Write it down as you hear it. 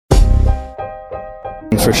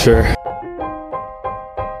For sure.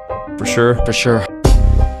 For sure. For sure.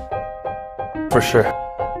 For sure.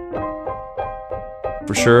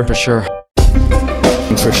 For sure. For sure.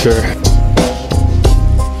 For sure.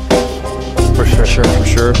 For sure. For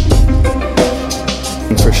sure.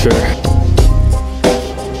 For sure.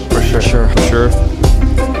 For sure. For sure.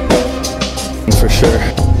 For sure.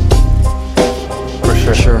 For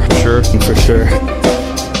sure. For sure. For sure.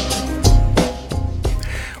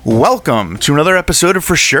 Welcome to another episode of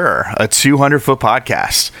For Sure, a 200-foot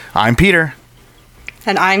podcast. I'm Peter.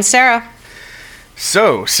 And I'm Sarah.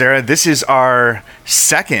 So, Sarah, this is our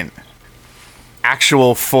second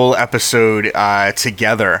actual full episode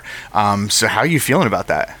together. So how are you feeling about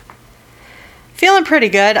that? Feeling pretty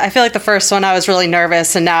good. I feel like the first one I was really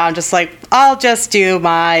nervous, and now I'm just like, I'll just do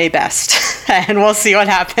my best, and we'll see what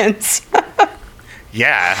happens.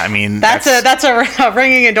 Yeah, I mean... That's a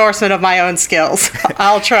ringing endorsement of my own skills.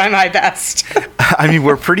 I'll try my best. I mean,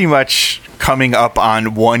 we're pretty much coming up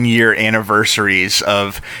on 1-year anniversaries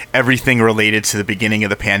of everything related to the beginning of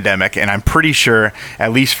the pandemic, and I'm pretty sure,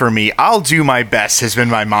 at least for me, I'll do my best has been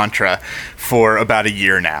my mantra for about a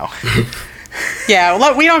year now. Yeah,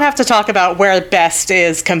 look, we don't have to talk about where best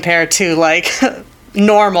is compared to, like,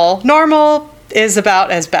 normal. Normal is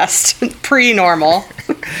about as best. Pre-normal.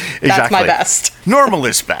 Exactly. That's my best. Normal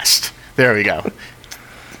is best. There we go.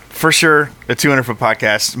 For sure, the 200-foot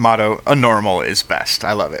podcast motto, a normal is best.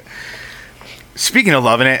 I love it. Speaking of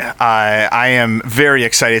loving it, I am very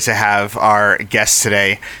excited to have our guest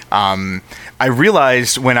today. I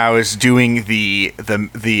realized when I was doing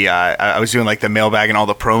I was doing like the mailbag and all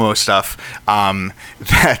the promo stuff,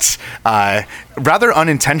 that rather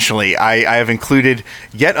unintentionally, I have included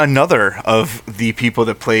yet another of the people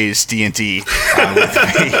that plays D&D with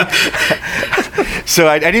me. So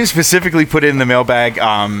I didn't specifically put it in the mailbag,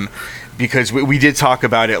 because we did talk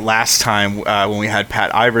about it last time when we had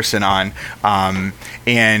Pat Iverson on.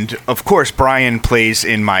 And, of course, Bryan plays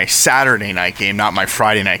in my Saturday night game, not my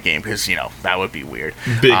Friday night game, because, you know, that would be weird.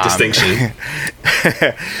 Big distinction.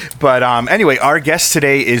 But anyway, our guest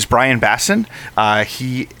today is Bryan Bastin.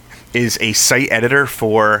 He is a site editor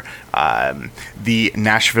for the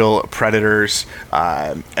Nashville Predators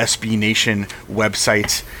SB Nation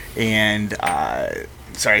website. And...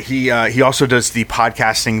 he also does the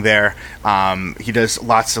podcasting there. He does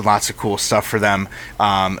lots and lots of cool stuff for them.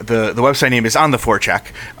 The website name is On the Forecheck.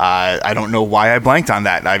 I don't know why I blanked on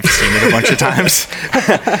that. I've seen it a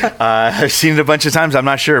bunch of times. I'm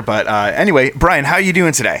not sure. But anyway, Bryan, how are you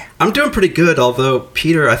doing today? I'm doing pretty good, although,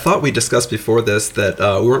 Peter, I thought we discussed before this that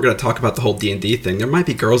we weren't going to talk about the whole D&D thing. There might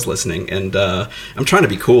be girls listening, and I'm trying to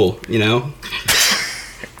be cool, you know?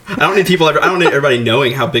 I don't need everybody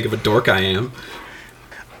knowing how big of a dork I am.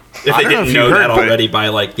 If they didn't know that already by,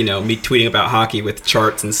 like, you know, me tweeting about hockey with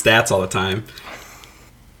charts and stats all the time.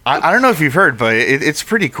 I don't know if you've heard, but it's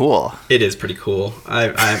pretty cool. It is pretty cool.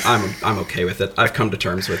 I'm okay with it. I've come to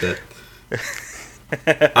terms with it.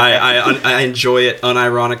 I enjoy it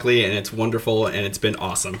unironically, and it's wonderful, and it's been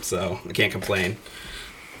awesome. So I can't complain.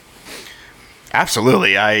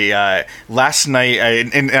 Absolutely. Last night,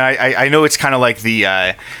 I know it's kind of like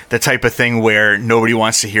the type of thing where nobody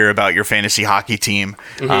wants to hear about your fantasy hockey team.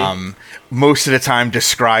 Mm-hmm. Most of the time,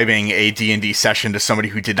 describing a D&D session to somebody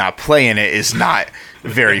who did not play in it is not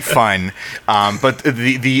very fun. But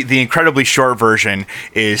the incredibly short version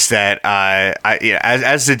is that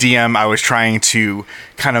as the DM, I was trying to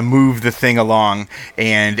kind of move the thing along,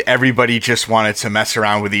 and everybody just wanted to mess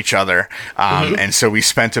around with each other. And so we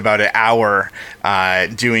spent about an hour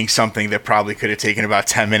doing something that probably could have taken about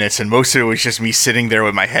 10 minutes, and most of it was just me sitting there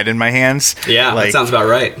with my head in my hands. Yeah, that sounds about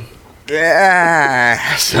right.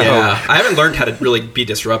 Yeah. So. Yeah, I haven't learned how to really be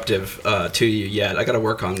disruptive to you yet. I got to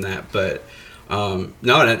work on that, but no,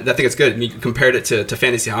 I think it's good. You compared it to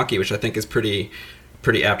fantasy hockey, which I think is pretty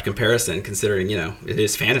apt comparison, considering, you know, it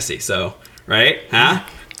is fantasy. So, right? Huh?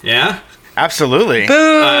 Yeah. Absolutely.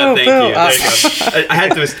 Boo! Thank you. There you go. I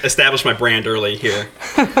had to establish my brand early here.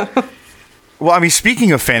 Well, I mean,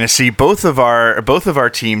 speaking of fantasy, both of our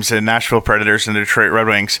teams, the Nashville Predators and the Detroit Red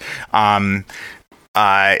Wings,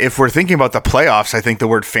 if we're thinking about the playoffs, I think the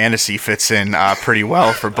word fantasy fits in pretty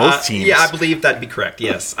well for both teams. Yeah, I believe that'd be correct.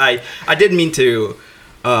 Yes, I did mean to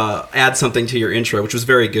add something to your intro, which was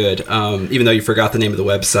very good, even though you forgot the name of the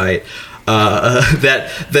website.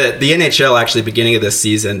 That the NHL actually, beginning of this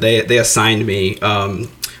season, they assigned me.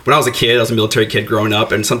 When I was a kid, I was a military kid growing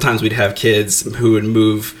up, and sometimes we'd have kids who would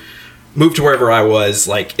move moved to wherever I was,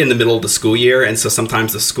 like, in the middle of the school year, and so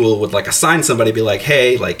sometimes the school would, like, assign somebody, be like,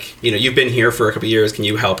 hey, like, you know, you've been here for a couple of years, can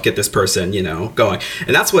you help get this person, you know, going?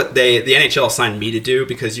 And that's what the NHL assigned me to do,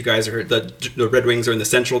 because you guys are, the Red Wings are in the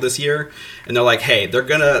Central this year, and they're like, hey, they're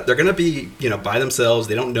gonna be, you know, by themselves,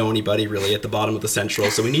 they don't know anybody really at the bottom of the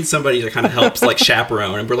Central, so we need somebody to kind of help, like,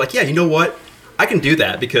 chaperone, and we're like, yeah, you know what? I can do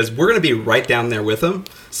that because we're going to be right down there with them.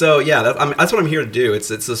 So yeah, that's what I'm here to do. It's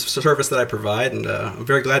a service that I provide, and I'm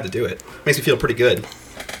very glad to do it. Makes me feel pretty good.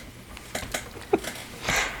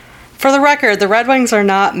 For the record, the Red Wings are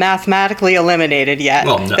not mathematically eliminated yet.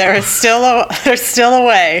 Well, no. There's still a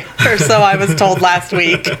way, or so I was told last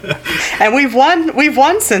week. And we've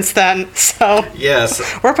won since then. So yes,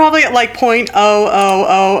 we're probably at like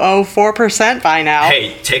 0.00004% by now.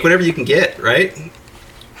 Hey, take whatever you can get, right?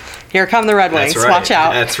 Here come the Red Wings. That's right. Watch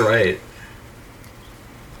out. That's right.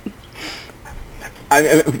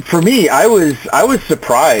 For me, I was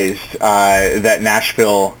surprised that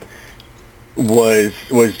Nashville was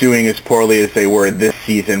doing as poorly as they were this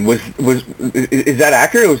season. Is that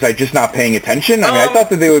accurate? Or was I just not paying attention? I mean, I thought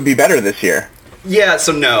that they would be better this year. Yeah,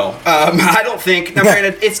 so no. I don't think... Now,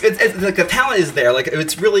 granted, it's like, the talent is there. Like,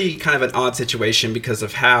 it's really kind of an odd situation because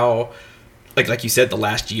of how... Like you said, the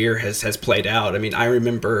last year has played out. I mean, I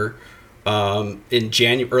remember in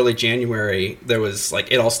early January, there was,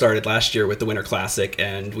 like, it all started last year with the Winter Classic,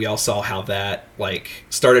 and we all saw how that, like,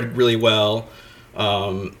 started really well.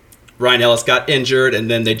 Ryan Ellis got injured,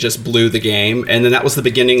 and then they just blew the game, and then that was the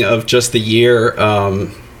beginning of just the year,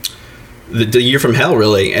 the year from hell,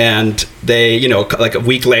 really. And they, you know, like a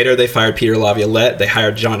week later, they fired Peter Laviolette. They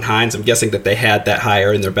hired John Hines. I'm guessing that they had that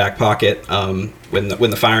hire in their back pocket when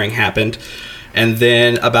the firing happened. And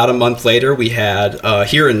then about a month later, we had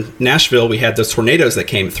here in Nashville, we had those tornadoes that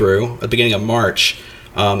came through at the beginning of March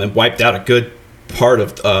and wiped out a good part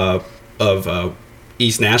of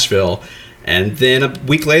East Nashville. And then a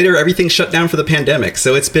week later, everything shut down for the pandemic.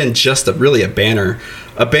 So it's been just really a banner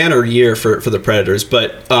year for the Predators.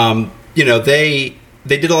 But you know, they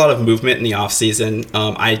did a lot of movement in the offseason.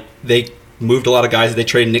 They moved a lot of guys. They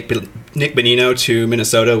traded Nick Bonino to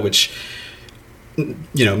Minnesota, which,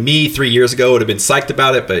 you know, me 3 years ago would have been psyched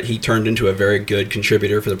about it, but he turned into a very good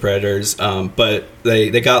contributor for the Predators. But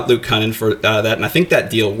they got Luke Cunnin for that, and I think that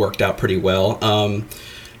deal worked out pretty well.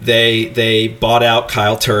 They bought out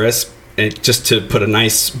Kyle Turris, and just to put a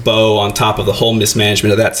nice bow on top of the whole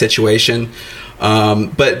mismanagement of that situation.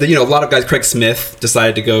 But you know, a lot of guys. Craig Smith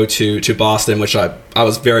decided to go to Boston, which I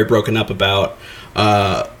was very broken up about.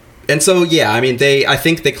 And so yeah, I mean, I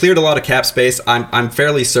think they cleared a lot of cap space. I'm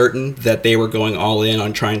fairly certain that they were going all in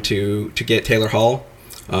on trying to get Taylor Hall,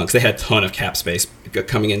 because they had a ton of cap space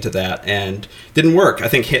coming into that, and didn't work. I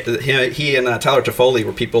think he and Tyler Toffoli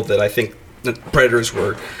were people that I think the Predators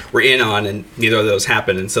were in on, and neither of those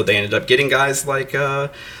happened, and so they ended up getting guys like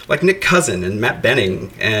Nick Cousin and Matt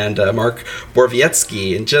Benning and Mark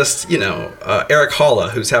Borowiecki, and just, you know, Eric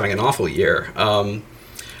Holla, who's having an awful year.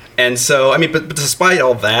 And so, I mean, but despite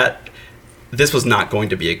all that, this was not going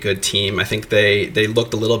to be a good team. I think they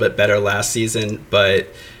looked a little bit better last season, but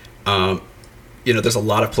you know, there's a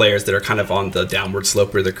lot of players that are kind of on the downward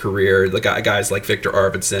slope of their career. The guys like Victor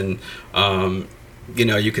Arvidsson. You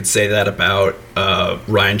know, you could say that about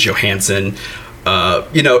Ryan Johansson.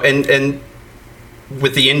 You know, and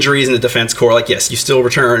with the injuries in the defense core, like, yes, you still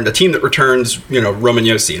return a team that returns, you know, Roman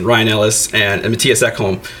Josi and Ryan Ellis and Matthias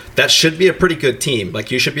Ekholm. That should be a pretty good team.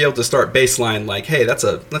 Like, you should be able to start baseline like, hey, that's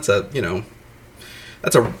a you know,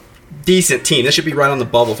 that's a decent team. This should be right on the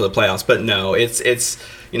bubble for the playoffs. But no, it's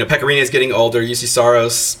you know, Pekka Rinne is getting older. UC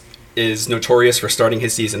Saros is notorious for starting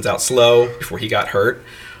his seasons out slow before he got hurt.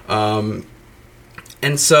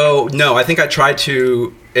 And so, no, I think I tried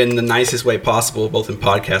to, in the nicest way possible, both in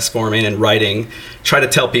podcast form and in writing, try to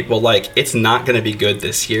tell people, like, it's not going to be good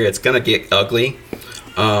this year. It's going to get ugly.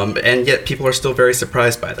 And yet people are still very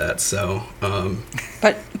surprised by that. So,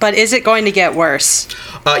 But is it going to get worse?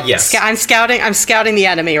 Yes. I'm scouting the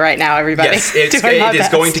enemy right now, everybody. Yes, it is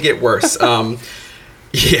going to get worse.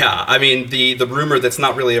 Yeah, I mean, the rumor that's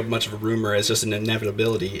not really much of a rumor, it's just an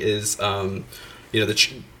inevitability, is, you know,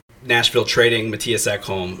 Nashville trading Matthias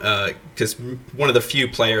Ekholm, because one of the few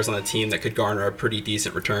players on the team that could garner a pretty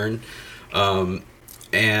decent return.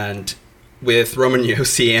 And with Roman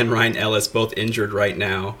Josi and Ryan Ellis both injured right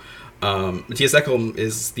now, Matthias Ekholm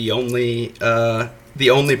is the only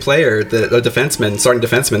player, starting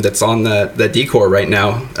defenseman that's on the D-Corps right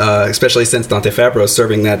now, especially since Dante Fabro is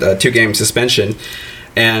serving that 2-game suspension.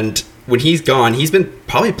 And when he's gone, he's been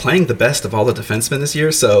probably playing the best of all the defensemen this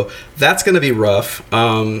year, so that's going to be rough.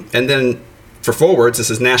 And then for forwards, this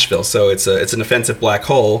is Nashville, so it's an offensive black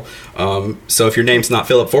hole. So if your name's not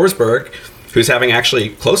Philip Forsberg, who's having actually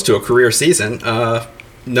close to a career season,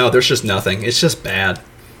 no, there's just nothing. It's just bad.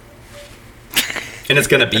 And it's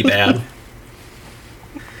going to be bad.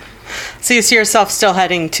 So you see yourself still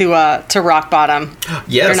heading to rock bottom.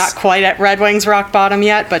 Yes. You're not quite at Red Wings rock bottom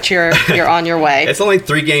yet, but you're on your way. It's only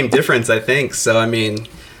 3-game difference, I think. So, I mean,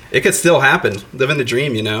 it could still happen. Living the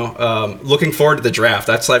dream, you know. Looking forward to the draft.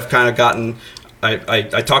 That's I've kind of gotten.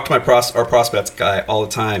 I talk to our prospects guy all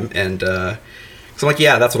the time, and so I'm like,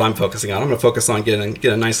 yeah, that's what I'm focusing on. I'm going to focus on getting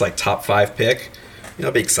a nice like top 5 pick. You know,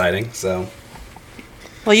 it'll be exciting. So.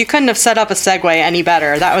 Well, you couldn't have set up a segue any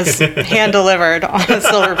better. That was hand-delivered on a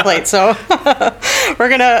silver plate. So we're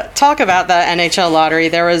going to talk about the NHL lottery.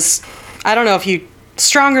 There was, I don't know if you,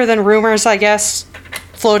 stronger than rumors, I guess,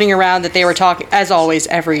 floating around that they were talking, as always,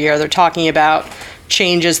 every year, they're talking about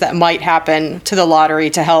changes that might happen to the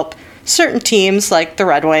lottery to help certain teams, like the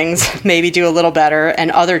Red Wings, maybe do a little better,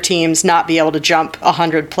 and other teams not be able to jump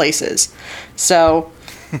 100 places. So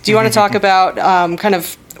do you want to talk about kind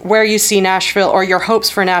of where you see Nashville or your hopes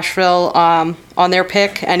for Nashville on their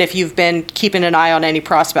pick, and if you've been keeping an eye on any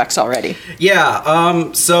prospects already?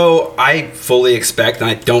 Yeah, so I fully expect, and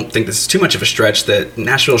I don't think this is too much of a stretch, that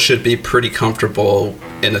Nashville should be pretty comfortable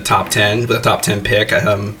in the top 10, with a top 10 pick.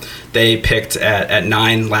 They picked at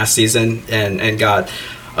 9 last season and got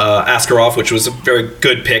Askarov, which was a very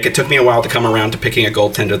good pick. It took me a while to come around to picking a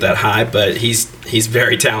goaltender that high, but he's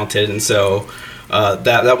very talented, and so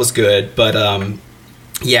that was good. But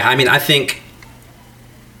yeah, I mean, I think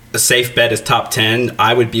a safe bet is top 10.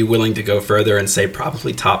 I would be willing to go further and say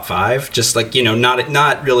probably top 5. Just like, you know,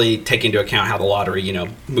 not really taking into account how the lottery, you know,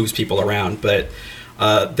 moves people around. But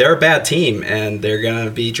they're a bad team, and they're going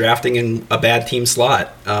to be drafting in a bad team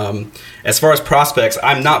slot. As far as prospects,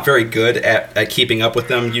 I'm not very good at keeping up with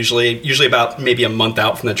them. Usually about maybe a month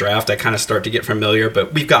out from the draft, I kind of start to get familiar.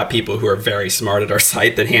 But we've got people who are very smart at our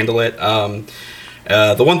site that handle it.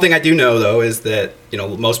 The one thing I do know, though, is that, you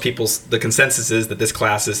know, the consensus is that this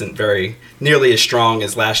class isn't very nearly as strong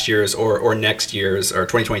as last year's or next year's or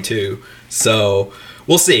 2022. So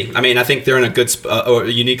we'll see. I mean, I think they're in a good or a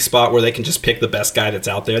unique spot where they can just pick the best guy that's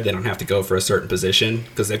out there. They don't have to go for a certain position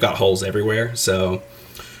because they've got holes everywhere. So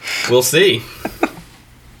we'll see.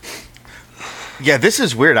 Yeah, this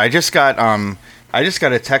is weird. I just got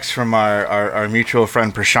a text from our mutual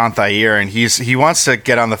friend Prashant Iyer, and he wants to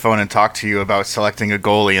get on the phone and talk to you about selecting a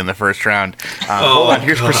goalie in the first round. Hold on,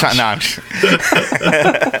 here's Prashant. No,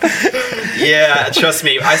 yeah, trust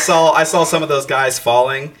me. I saw some of those guys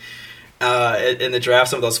falling in the draft.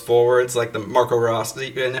 Some of those forwards, like the Marco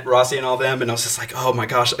Rossi and all them, and I was just like, oh my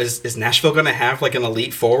gosh, is Nashville going to have like an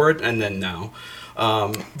elite forward? And then no,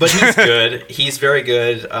 but he's good. He's very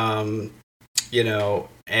good. You know,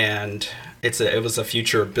 and it was a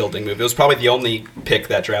future building move. It was probably the only pick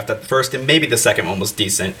that draft. That the first and maybe the second one was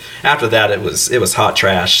decent. After that, it was hot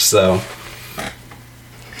trash. So,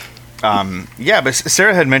 yeah, but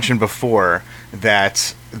Sarah had mentioned before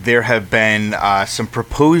that there have been some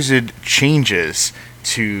proposed changes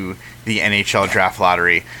to the NHL draft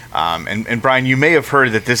lottery. And Brian, you may have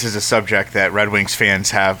heard that this is a subject that Red Wings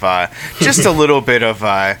fans have just a little bit of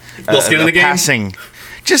skin in the game.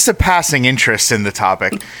 Just a passing interest in the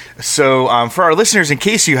topic. So for our listeners, in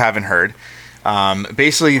case you haven't heard,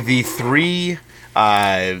 basically the three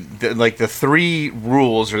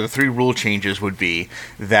rules or the 3 rule changes would be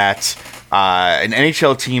that an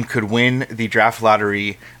NHL team could win the draft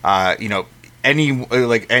lottery, any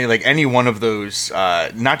one of those,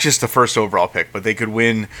 not just the first overall pick, but they could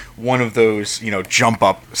win one of those, jump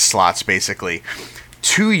up slots, basically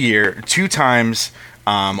 2 times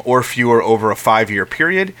or fewer over a 5-year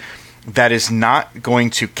period. That is not going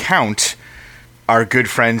to count our good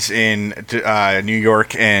friends in New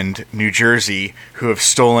York and New Jersey who have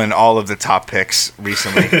stolen all of the top picks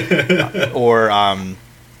recently, or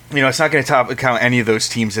it's not going to count any of those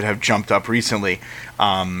teams that have jumped up recently.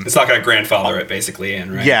 It's not going to grandfather it basically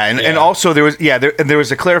in, right? Yeah, and also there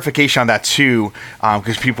was a clarification on that too,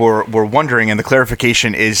 because people were wondering, and the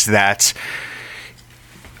clarification is that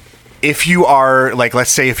if you are, like, let's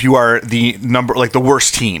say if you are the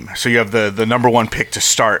worst team, so you have the number 1 pick to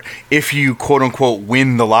start, if you quote unquote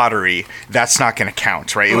win the lottery, that's not going to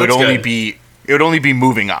count, right? It would only be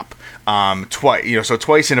moving up twice, so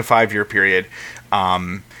twice in a 5-year period.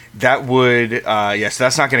 That would so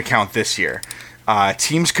that's not going to count this year.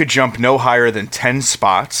 Teams could jump no higher than 10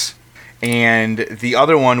 spots, and the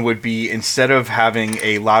other one would be, instead of having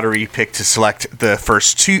a lottery pick to select the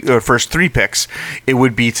first three picks, it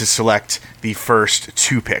would be to select the first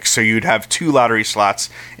two picks. So you'd have 2 lottery slots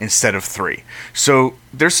instead of 3. So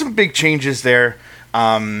there's some big changes there.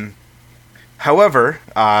 However,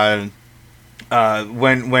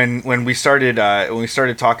 when we started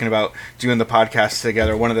talking about doing the podcast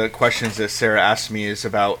together, one of the questions that Sarah asked me is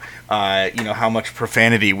about how much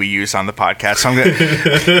profanity we use on the podcast. So I'm gonna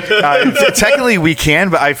technically we can,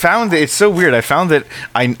 but I found that it's so weird. I found that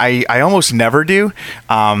I almost never do.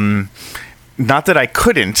 Not that I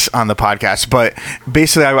couldn't on the podcast, but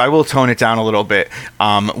basically I will tone it down a little bit.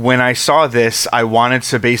 When I saw this, I wanted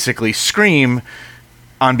to basically scream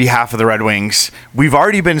on behalf of the Red Wings, we've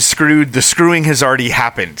already been screwed. The screwing has already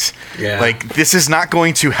happened. Yeah. Like, this is not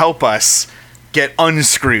going to help us get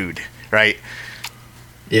unscrewed, right?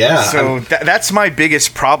 Yeah. So that's my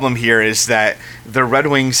biggest problem here, is that the Red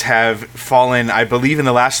Wings have fallen, I believe in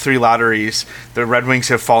the last 3 lotteries, the Red Wings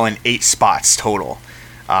have fallen 8 spots total,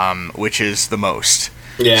 which is the most.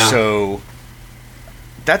 Yeah. So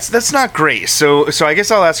that's not great. So I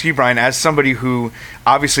guess I'll ask you, Bryan, as somebody who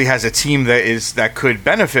obviously has a team that could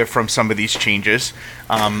benefit from some of these changes.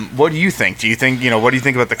 What do you think? Do you think what do you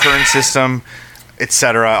think about the current system,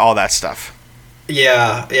 etc., all that stuff?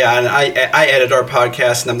 Yeah, and I edit our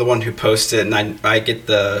podcast, and I'm the one who posts it, and I get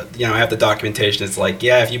the I have the documentation. It's like,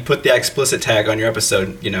 yeah, if you put the explicit tag on your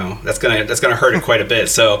episode, that's gonna hurt it quite a bit.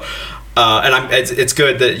 So. And it's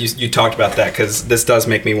good that you talked about that, because this does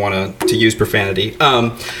make me want to use profanity.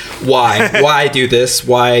 Why do this?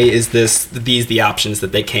 Why is these the options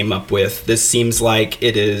that they came up with? This seems like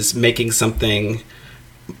it is making something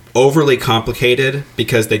overly complicated,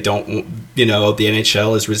 because they don't, the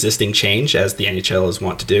NHL is resisting change, as the NHL is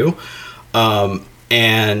wont to do.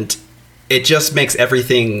 And it just makes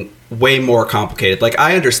everything way more complicated. Like,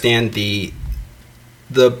 I understand the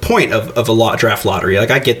point of a draft lottery.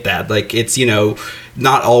 Like, I get that. Like, it's,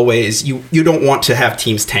 not always, you don't want to have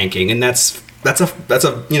teams tanking, and that's a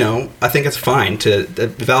I think it's fine, to a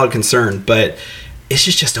valid concern, but it's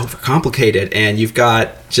just overcomplicated, and you've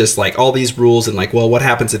got just like all these rules, and like, well, what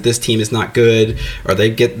happens if this team is not good, or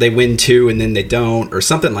they win 2 and then they don't, or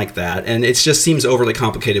something like that, and it just seems overly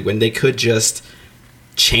complicated when they could just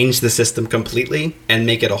change the system completely and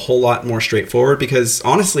make it a whole lot more straightforward. Because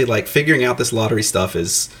honestly, like, figuring out this lottery stuff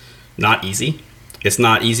is not easy. It's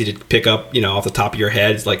not easy to pick up, off the top of your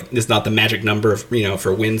head. It's like, it's not the magic number of,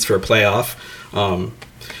 for wins for a playoff.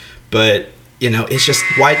 But it's just,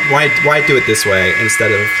 why do it this way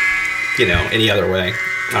instead of, any other way?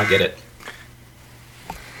 I get it.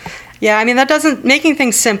 Yeah, I mean, making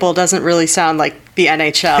things simple doesn't really sound like the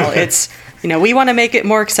NHL. It's, we want to make it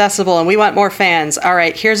more accessible, and we want more fans. All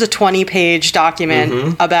right, here's a 20-page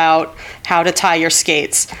document about how to tie your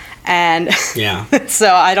skates. And yeah.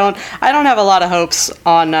 So I don't have a lot of hopes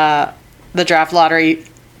on the draft lottery,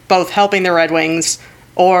 both helping the Red Wings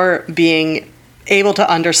or being able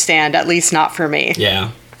to understand, at least not for me. Yeah.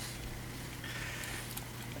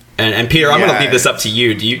 And Peter, I'm going to leave this up to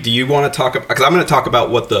you. Do you want to talk about, because I'm going to talk about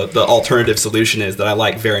what the alternative solution is that I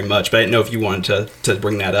like very much, but I didn't know if you wanted to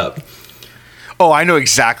bring that up. Oh, I know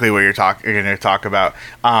exactly what you're going to talk about.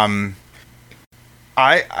 I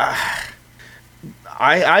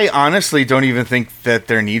honestly don't even think that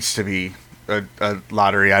there needs to be a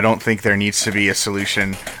lottery. I don't think there needs to be a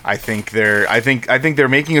solution. I think they're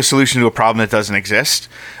making a solution to a problem that doesn't exist.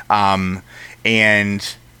 And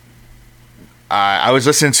I was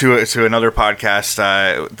listening to another podcast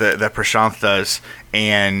that Prashanth does,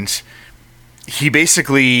 and he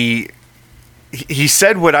basically. He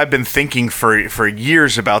said what I've been thinking for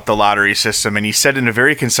years about the lottery system, and he said in a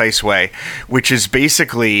very concise way, which is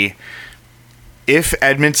basically, if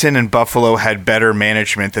Edmonton and Buffalo had better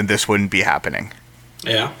management, then this wouldn't be happening.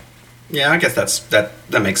 Yeah. Yeah, I guess that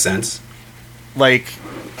makes sense. Like,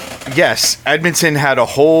 yes, Edmonton had a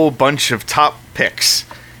whole bunch of top picks,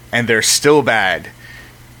 and they're still bad.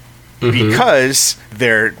 Because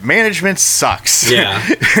their management sucks. Yeah.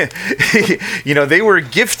 They were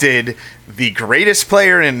gifted the greatest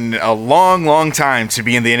player in a long, long time to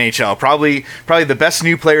be in the NHL. Probably the best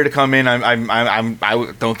new player to come in. I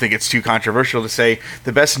don't think it's too controversial to say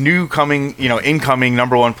the best incoming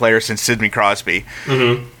number 1 player since Sidney Crosby.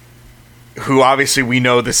 Who obviously we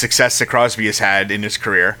know the success that Crosby has had in his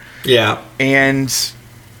career. Yeah. And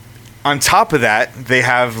on top of that, they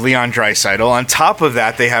have Leon Draisaitl. On top of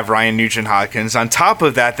that, they have Ryan Nugent-Hopkins. On top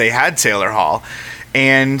of that, they had Taylor Hall.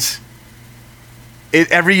 And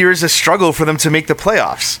every year is a struggle for them to make the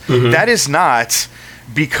playoffs. That is not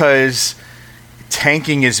because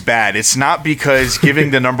tanking is bad. It's not because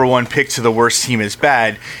giving the number one pick to the worst team is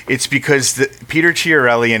bad. It's because Peter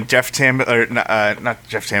Chiarelli and Steve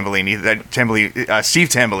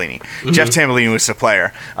Tambellini. Mm-hmm. Jeff Tambellini was the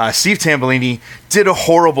player. Steve Tambellini did a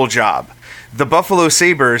horrible job. The Buffalo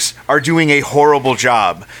Sabres are doing a horrible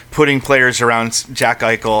job putting players around Jack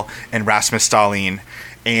Eichel and Rasmus Dahlin,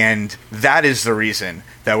 and that is the reason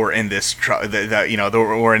that we're in this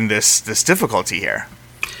we're in this difficulty here.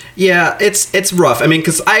 Yeah, it's rough. I mean,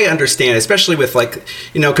 because I understand, especially with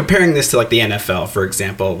comparing this to the NFL, for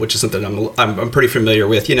example, which is something I'm pretty familiar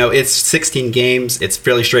with. It's 16 games. It's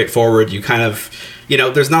fairly straightforward. You kind of,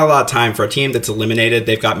 there's not a lot of time for a team that's eliminated.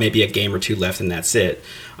 They've got maybe a game or two left, and that's it.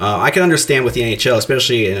 I can understand with the NHL,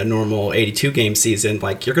 especially in a normal 82-game season,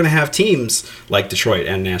 you're going to have teams like Detroit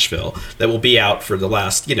and Nashville that will be out for the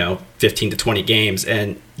last, 15 to 20 games,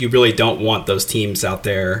 and you really don't want those teams out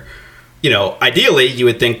there. Ideally, you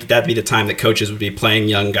would think that that'd be the time that coaches would be playing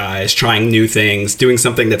young guys, trying new things, doing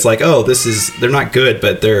something that's they're not good,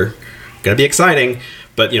 but they're going to be exciting.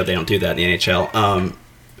 But, they don't do that in the NHL.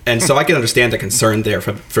 And so I can understand the concern there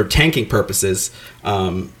for tanking purposes.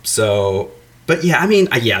 But yeah, I mean,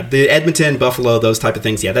 the Edmonton, Buffalo, those type of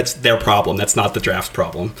things, that's their problem. That's not the draft's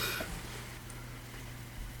problem.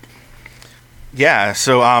 Yeah.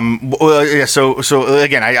 So, So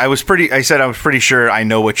again, I said I was pretty sure I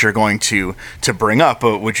know what you're going to bring up.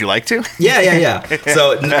 But would you like to? Yeah.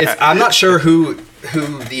 So I'm not sure who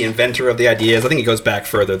the inventor of the idea is. I think it goes back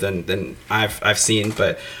further than I've seen.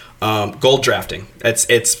 But gold drafting. It's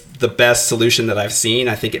the best solution that I've seen.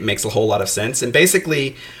 I think it makes a whole lot of sense. And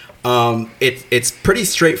basically, it's pretty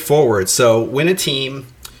straightforward. So when a team,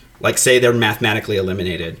 say they're mathematically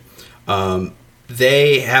eliminated,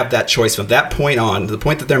 they have that choice from that point on, to the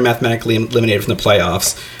point that they're mathematically eliminated from the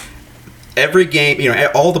playoffs. Every game,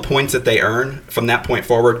 all the points that they earn from that point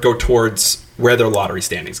forward go towards where their lottery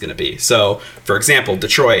standing is going to be. So, for example,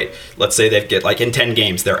 Detroit, let's say they get in 10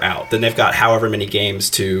 games, they're out. Then they've got however many games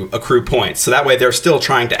to accrue points. So that way they're still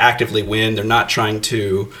trying to actively win. They're not trying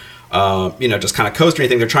to just kind of coast or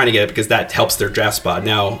anything. They're trying to get it because that helps their draft spot.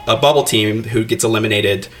 Now, a bubble team who gets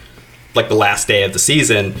eliminated the last day of the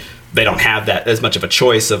season, they don't have that as much of a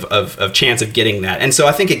choice of chance of getting that. And so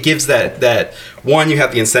I think it gives that one, you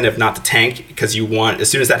have the incentive not to tank because you want, as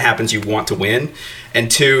soon as that happens, you want to win. And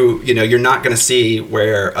two, you're not going to see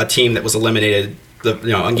where a team that was eliminated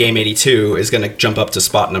on game 82 is going to jump up to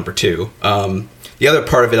spot number 2. The other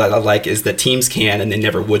part of it I like is that teams can, and they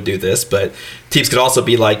never would do this, but teams could also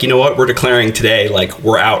be like, you know what, we're declaring today,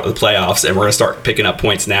 we're out of the playoffs and we're going to start picking up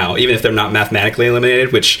points now, even if they're not mathematically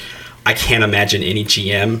eliminated, which I can't imagine any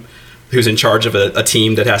GM who's in charge of a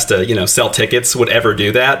team that has to, sell tickets would ever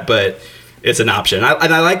do that, but it's an option.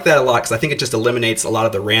 And I like that a lot because I think it just eliminates a lot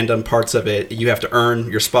of the random parts of it. You have to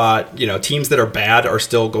earn your spot. Teams that are bad are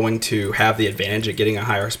still going to have the advantage of getting a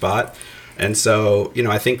higher spot. And so,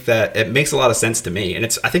 I think that it makes a lot of sense to me. And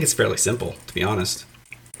I think it's fairly simple, to be honest.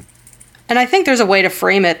 And I think there's a way to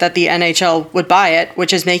frame it that the NHL would buy it,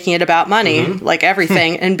 which is making it about money, like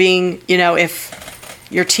everything, and being, if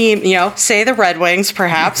your team, say the Red Wings,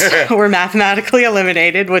 perhaps, were mathematically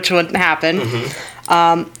eliminated, which wouldn't happen.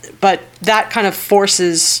 But that kind of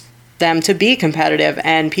forces them to be competitive,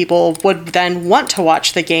 and people would then want to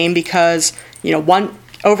watch the game because, one,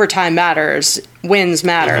 overtime matters, wins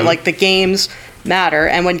matter, the games matter.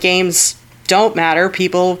 And when games don't matter,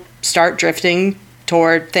 people start drifting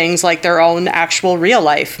toward things like their own actual real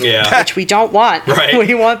life, which we don't want. Right.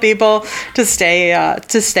 We want people to stay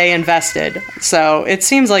invested. So it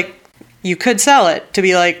seems like you could sell it to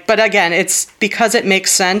be but again, it's because it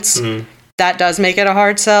makes sense. That does make it a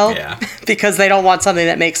hard sell. Yeah. Because they don't want something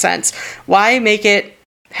that makes sense. Why make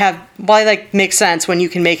sense when you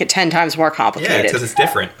can make it 10 times more complicated? Yeah, because it's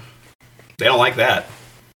different. They don't like that.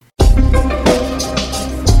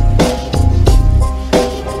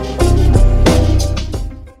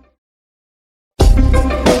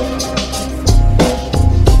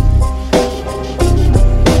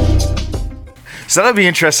 So that'll be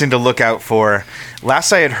interesting to look out for.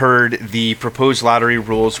 Last I had heard, the proposed lottery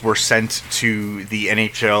rules were sent to the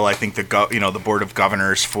NHL. I think the Board of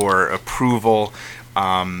Governors for approval.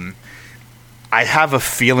 I have a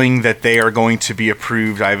feeling that they are going to be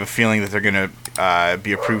approved. I have a feeling that they're going to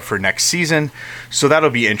be approved for next season. So that'll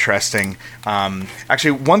be interesting.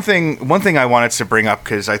 Actually, one thing I wanted to bring up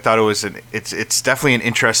because I thought it's definitely an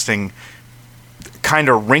interesting kind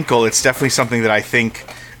of wrinkle. It's definitely something that I think,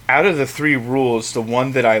 out of the 3 rules, the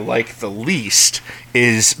one that I like the least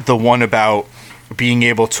is the one about being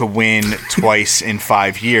able to win twice in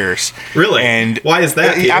 5 years. Really? And why is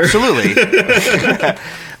that, Peter? Absolutely.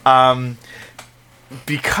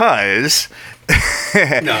 Because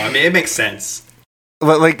No, I mean, it makes sense.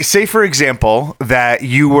 Like, say for example that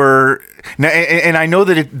you were, and I know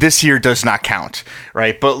that this year does not count,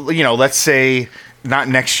 right? But let's say not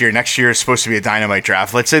next year. Next year is supposed to be a dynamite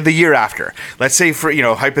draft. Let's say the year after. Let's say for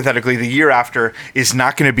hypothetically the year after is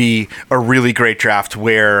not going to be a really great draft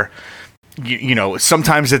where.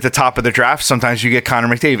 Sometimes at the top of the draft, sometimes you get Connor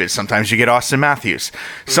McDavid, sometimes you get Austin Matthews,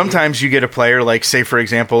 sometimes you get a player like, say, for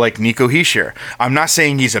example, like Nico Hischier. I'm not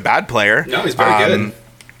saying he's a bad player. No, he's very good.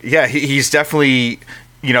 Yeah, he's definitely,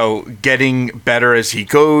 getting better as he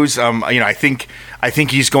goes. I think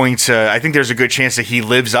he's going to. I think there's a good chance that he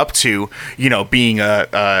lives up to, being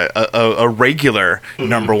a regular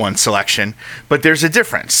number one selection. But there's a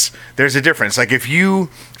difference. Like if you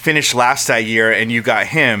finished last that year and you got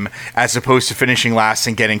him as opposed to finishing last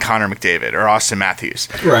and getting Connor McDavid or Austin Matthews.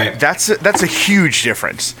 Right. That's a huge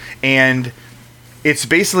difference. And it's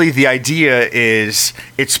basically the idea is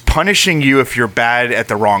it's punishing you if you're bad at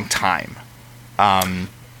the wrong time.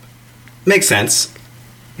 Makes sense.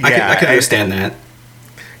 Yeah, I can understand that.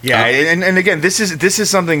 Yeah, and again, this is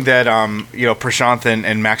something that Prashant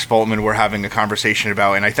and Max Boltman were having a conversation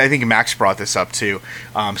about, and I think Max brought this up too.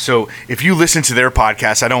 So if you listen to their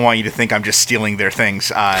podcast, I don't want you to think I'm just stealing their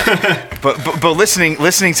things. But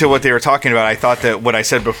listening to what they were talking about, I thought that what I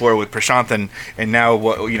said before with Prashant and now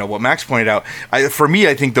what Max pointed out, for me,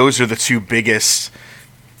 I think those are the two biggest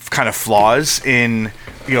kind of flaws in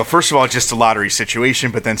first of all just the lottery situation,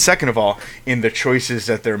 but then second of all in the choices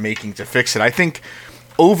that they're making to fix it. I think.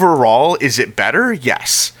 Overall, is it better?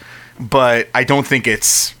 Yes. But I don't think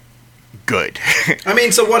it's good. I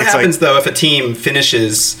mean, so what happens, though, if a team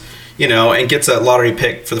finishes, and gets a lottery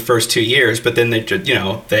pick for the first 2 years, but then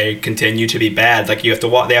they continue to be bad? Like, they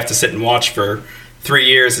have to sit and watch for 3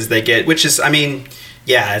 years as they get, which is, I mean,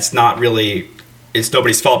 yeah, it's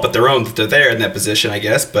nobody's fault but their own that they're there in that position, I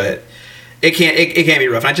guess, but it can be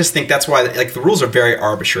rough. And I just think that's why, like, the rules are very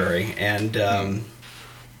arbitrary, and,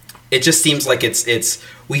 it just seems like it's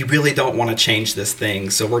we really don't want to change this thing,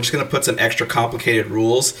 so we're just going to put some extra complicated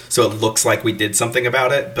rules so it looks like we did something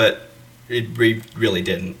about it, but we really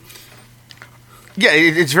didn't. Yeah,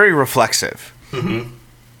 it's very reflexive. Mm-hmm.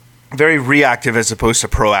 Very reactive as opposed to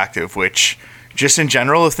proactive, which just in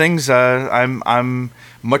general of things, I'm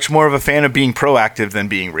much more of a fan of being proactive than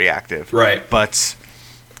being reactive. Right. But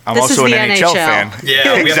I'm also an NHL fan.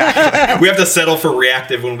 Yeah, exactly. We have to settle for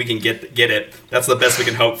reactive when we can get it. That's the best we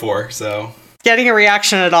can hope for. So getting a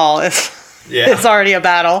reaction at all is already a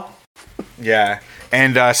battle. Yeah.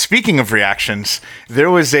 And speaking of reactions, there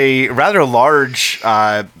was a rather large,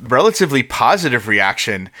 relatively positive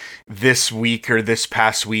reaction this week or this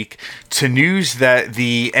past week to news that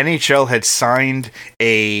the NHL had signed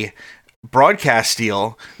a broadcast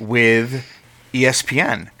deal with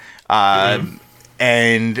ESPN.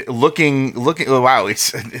 And looking, wow,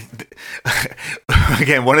 it's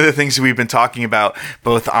again one of the things that we've been talking about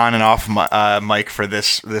both on and off mic for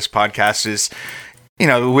this podcast is,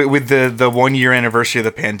 with the 1 year anniversary of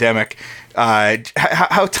the pandemic,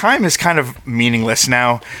 how time is kind of meaningless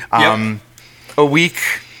now. A week,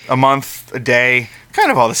 a month, a day,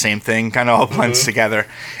 kind of all the same thing, kind of all blends together.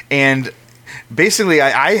 And basically,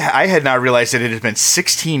 I had not realized that it had been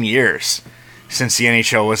 16 years since the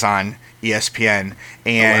NHL was on ESPN,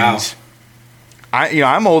 and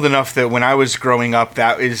I'm old enough that when I was growing up,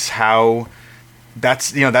 that's how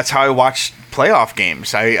I watched playoff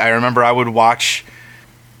games. I remember I would watch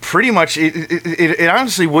pretty much it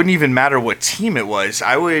honestly wouldn't even matter what team it was.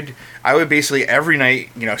 I would basically every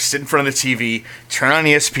night, sit in front of the TV, turn on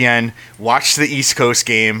ESPN, watch the East Coast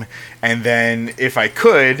game, and then if I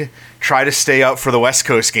could, try to stay up for the West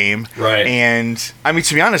Coast game. Right. And I mean,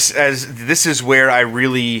 to be honest, as this is where I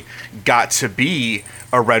really got to be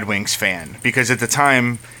a Red Wings fan, because at the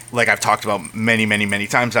time, like I've talked about many, many, many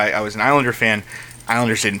times, I was an Islander fan.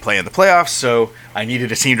 Islanders didn't play in the playoffs, so I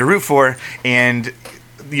needed a team to root for, and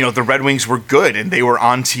the Red Wings were good and they were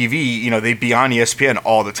on TV, they'd be on ESPN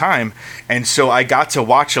all the time. And so I got to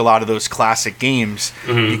watch a lot of those classic games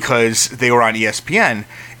because they were on ESPN.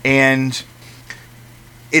 And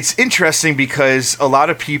it's interesting because a lot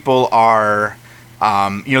of people are,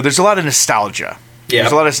 there's a lot of nostalgia. Yeah.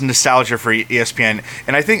 There's a lot of nostalgia for ESPN.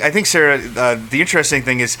 And I think Sarah, the interesting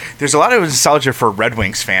thing is there's a lot of nostalgia for Red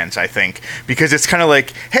Wings fans, I think, because it's kind of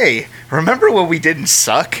like, hey, remember when we didn't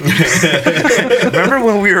suck? Remember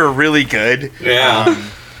when we were really good? Yeah.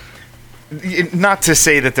 not to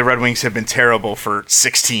say that the Red Wings have been terrible for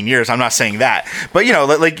 16 years. I'm not saying that. But,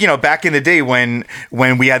 back in the day when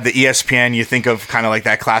we had the ESPN, you think of kind of like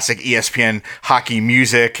that classic ESPN hockey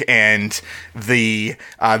music and the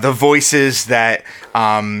voices that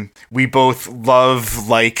we both love,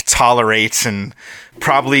 like, tolerate, and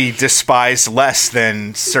probably despise less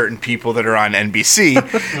than certain people that are on NBC.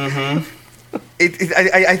 Mm-hmm.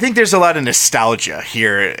 I think there's a lot of nostalgia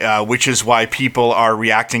here, which is why people are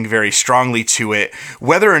reacting very strongly to it.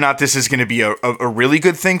 Whether or not this is going to be a really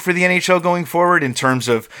good thing for the NHL going forward in terms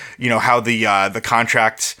of how the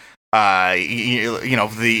contract, the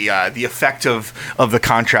effect of the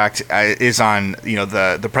contract is on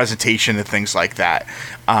the presentation and things like that.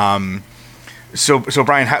 So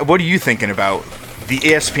Brian, what are you thinking about the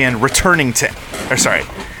ESPN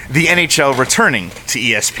the NHL returning to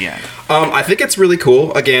ESPN? I think it's really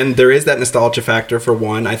cool. Again, there is that nostalgia factor for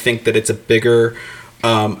one. I think that it's a bigger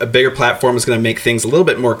platform is going to make things a little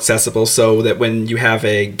bit more accessible, so that when you have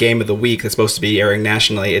a game of the week that's supposed to be airing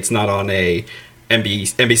nationally, it's not on a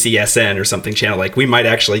NBCSN or something channel. Like, we might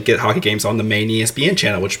actually get hockey games on the main ESPN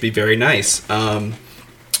channel, which would be very nice.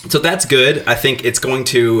 So that's good. I think it's going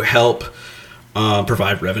to help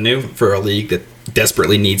provide revenue for a league that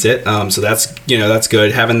desperately needs it. So that's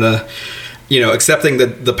good. Having accepting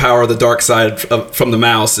the power of the dark side from the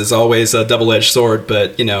mouse is always a double-edged sword.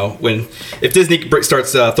 But if Disney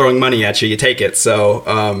starts throwing money at you, you take it.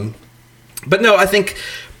 So, but no, I think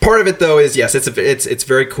part of it though is, yes, it's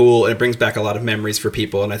very cool, and it brings back a lot of memories for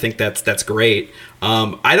people, and I think that's great.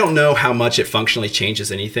 I don't know how much it functionally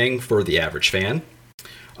changes anything for the average fan.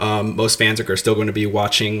 Most fans are still going to be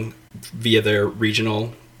watching via their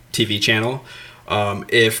regional TV channel.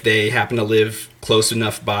 If they happen to live close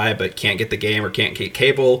enough by but can't get the game or can't get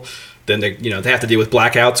cable, then they have to deal with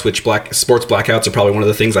blackouts, which sports blackouts are probably one of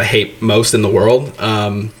the things I hate most in the world.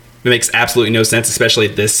 It makes absolutely no sense, especially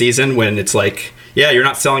this season when it's like, yeah, you're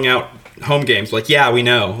not selling out home games. Like, yeah, we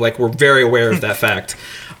know. Like, we're very aware of that fact.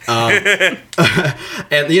 And,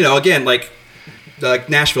 again, like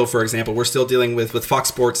Nashville, for example, we're still dealing with Fox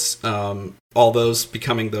Sports, all those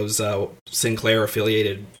becoming those Sinclair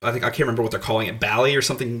affiliated. I can't remember what they're calling it, Bally or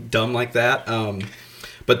something dumb like that.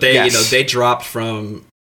 But they, they dropped from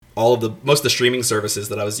most of the streaming services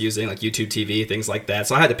that I was using, like YouTube TV, things like that.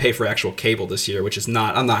 So I had to pay for actual cable this year, which I'm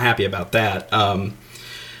not happy about that.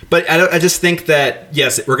 But I just think that,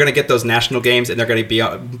 yes, we're going to get those national games, and they're going to be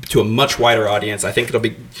to a much wider audience. I think it'll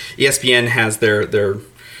be ESPN has their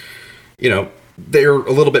they're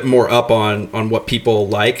a little bit more up on what people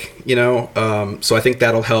like, so I think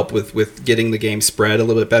that'll help with getting the game spread a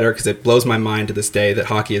little bit better, because it blows my mind to this day that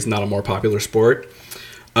hockey is not a more popular sport.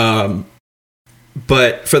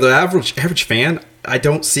 But for the average fan, I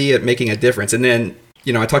don't see it making a difference. And then,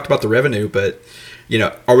 I talked about the revenue, but,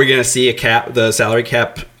 are we going to see the salary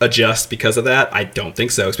cap adjust because of that? I don't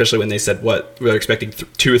think so, especially when they said we're expecting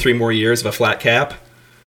 2 or 3 more years of a flat cap.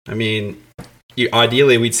 I mean,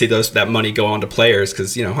 ideally we'd see that money go on to players,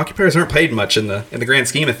 because hockey players aren't paid much in the grand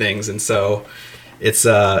scheme of things, and so it's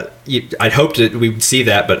I'd hoped we would see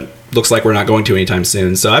that, but looks like we're not going to anytime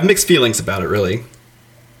soon. So I have mixed feelings about it, really.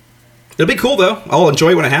 It'll be cool though. I'll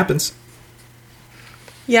enjoy when it happens.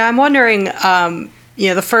 Yeah, I'm wondering,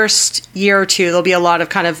 the first year or two there'll be a lot of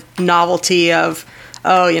kind of novelty of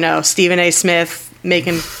Stephen A. Smith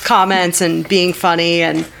making comments and being funny,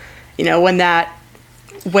 and when that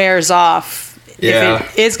wears off,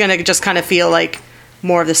 if it is going to just kind of feel like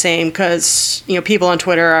more of the same, because people on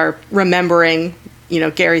Twitter are remembering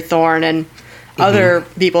Gary Thorne and other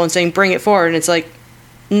people and saying bring it forward, and it's like,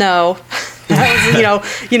 no.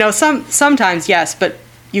 Sometimes yes, but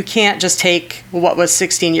you can't just take what was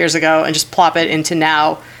 16 years ago and just plop it into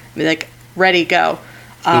now, be like, ready, go.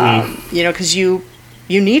 Because you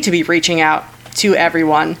need to be reaching out to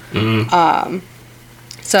everyone.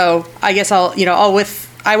 So I guess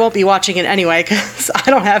I won't be watching it anyway, because I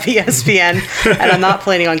don't have ESPN and I'm not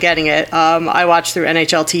planning on getting it. I watch through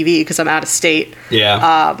NHL TV because I'm out of state.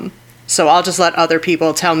 Yeah. So I'll just let other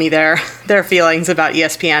people tell me their feelings about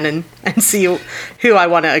ESPN and see who I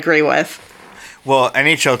want to agree with. Well,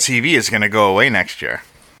 NHL TV is going to go away next year.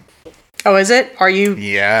 Oh, is it? Are you?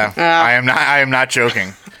 Yeah, I am not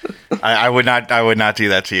joking. I would not do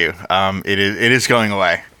that to you. It is going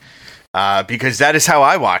away. Because that is how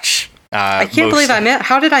I watch. I can't believe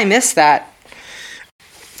how did I miss that?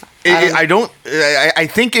 I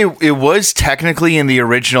think it was technically in the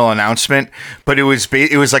original announcement, but it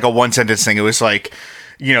was like a one sentence thing. It was like,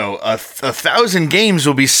 1,000 games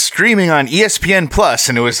will be streaming on ESPN Plus,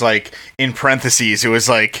 and it was like in parentheses, it was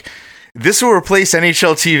like, this will replace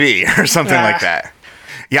NHL TV or something like that.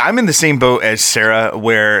 Yeah, I'm in the same boat as Sarah,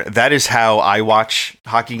 where that is how I watch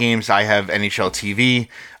hockey games. I have NHL TV,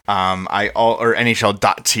 or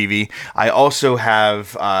NHL.TV. I also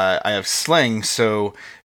have I have Sling, so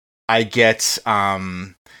I get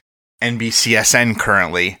NBCSN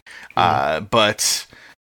currently. But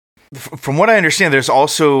from what I understand, there's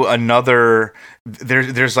also another.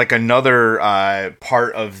 There's like another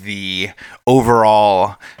part of the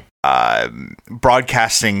overall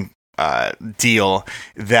broadcasting deal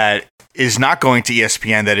that is not going to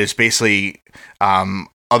ESPN. That is basically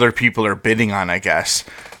other people are bidding on, I guess.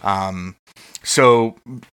 So,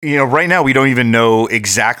 right now we don't even know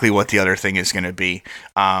exactly what the other thing is going to be.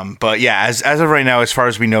 But yeah, as of right now, as far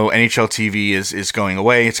as we know, NHL TV is going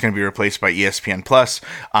away. It's going to be replaced by ESPN Plus.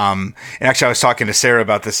 And actually, I was talking to Sarah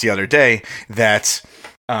about this the other day that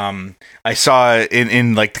I saw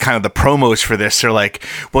in like kind of the promos for this. They're like,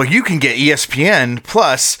 well, you can get ESPN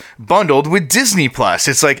Plus bundled with Disney Plus.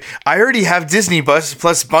 It's like, I already have Disney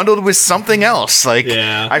Plus bundled with something else. Like,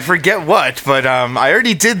 yeah. I forget what, but I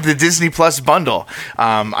already did the Disney Plus bundle.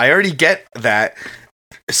 I already get that.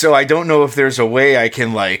 So I don't know if there's a way I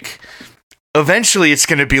can like... Eventually, it's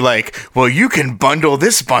going to be like, well, you can bundle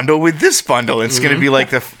this bundle with this bundle. It's going to be like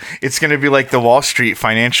the Wall Street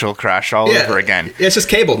financial crash all over again. Yeah, it's just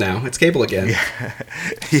cable now. It's cable again.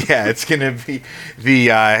 Yeah, it's going to be the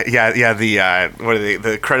what are they?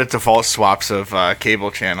 The credit default swaps of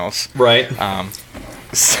cable channels. Right.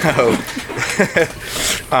 So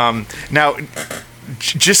now,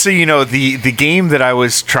 just so you know, the game that I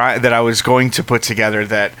was going to put together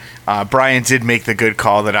that Bryan did make the good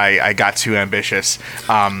call that I got too ambitious.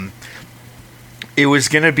 It was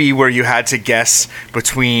going to be where you had to guess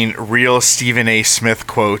between real Stephen A. Smith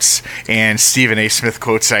quotes and Stephen A. Smith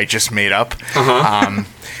quotes that I just made up.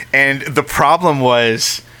 And the problem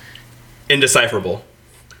was... indecipherable.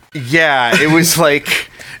 Yeah, it was like...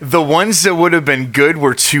 The ones that would have been good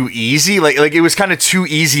were too easy. Like it was kind of too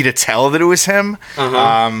easy to tell that it was him.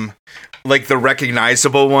 Like the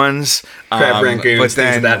recognizable ones. Crab rangoons,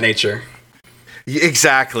 things of that nature.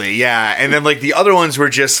 Exactly, yeah. And then like the other ones were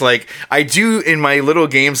just like, I do in my little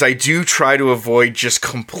games, I do try to avoid just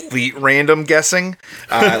complete random guessing.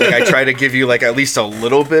 Like I try to give you like at least a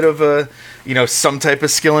little bit of a, some type of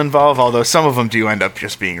skill involved, although some of them do end up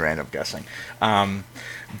just being random guessing.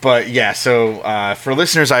 But yeah, so for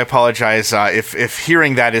listeners, I apologize if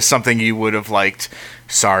hearing that is something you would have liked.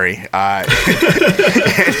 Sorry,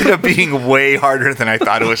 it ended up being way harder than I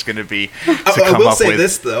thought it was going to be. I will say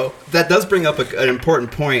this though, that does bring up an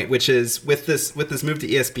important point, which is with this move to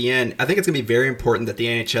ESPN. I think it's going to be very important that the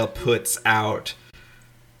NHL puts out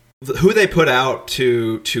who they put out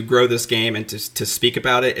to grow this game and to speak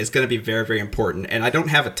about it is going to be very, very important. And I don't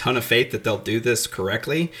have a ton of faith that they'll do this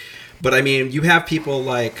correctly. But I mean, you have people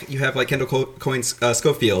like Kendall Coyne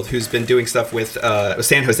Schofield, who's been doing stuff with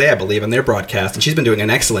San Jose, I believe, on their broadcast, and she's been doing an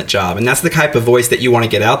excellent job. And that's the type of voice that you want to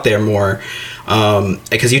get out there more,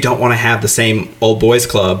 because you don't want to have the same old boys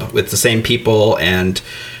club with the same people. And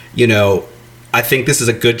I think this is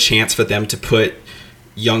a good chance for them to put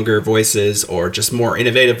younger voices or just more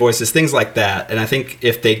innovative voices, things like that. And I think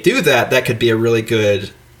if they do that, that could be a really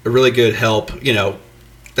good help.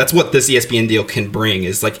 That's what this ESPN deal can bring,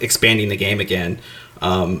 is like expanding the game again.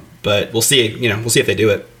 But we'll see. We'll see if they do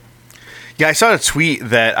it. Yeah, I saw a tweet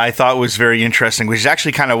that I thought was very interesting, which is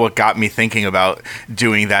actually kind of what got me thinking about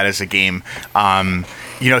doing that as a game.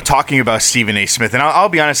 Talking about Stephen A. Smith, and I'll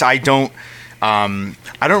be honest, I don't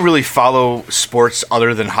really follow sports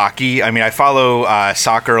other than hockey. I mean, I follow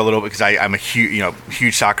soccer a little bit because I'm a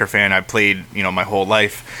huge soccer fan. I played my whole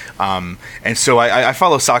life, and so I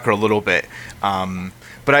follow soccer a little bit.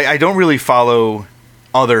 But I don't really follow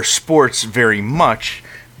other sports very much,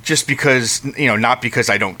 just because, not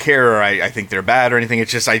because I don't care or I think they're bad or anything.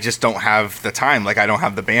 It's just I just don't have the time. Like, I don't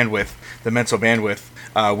have the mental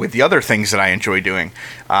bandwidth with the other things that I enjoy doing.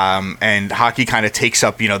 And hockey kind of takes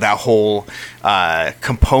up, that whole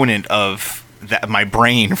component of my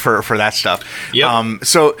brain for that stuff. Yep.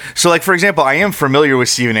 So like, for example, I am familiar with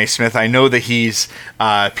Stephen A. Smith. I know that he's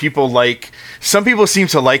some people seem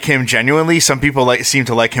to like him genuinely. Some people seem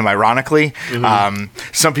to like him ironically. Mm-hmm.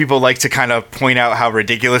 Some people like to kind of point out how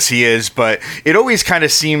ridiculous he is, but it always kind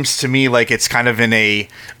of seems to me like it's kind of in a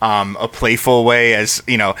playful way, as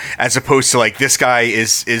opposed to like, this guy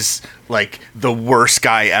is like the worst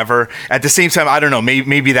guy ever. At the same time, I don't know,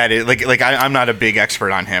 maybe that is like I'm not a big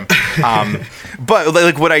expert on him. But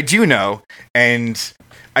like what I do know, and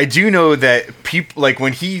I do know that people, like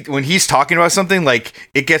when he's talking about something, like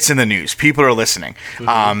it gets in the news, people are listening.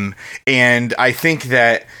 Mm-hmm. And I think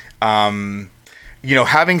that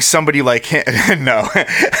having somebody like him, no,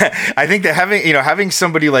 I think that having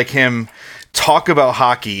somebody like him talk about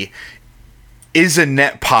hockey is a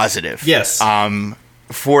net positive. Yes.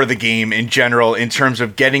 For the game in general, in terms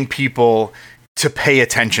of getting people to pay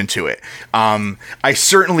attention to it. I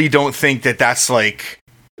certainly don't think that that's like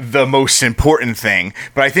the most important thing,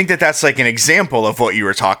 but I think that that's like an example of what you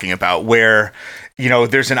were talking about, where,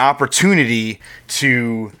 there's an opportunity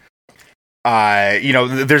to,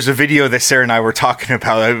 there's a video that Sarah and I were talking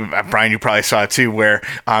about, Brian, you probably saw it too, where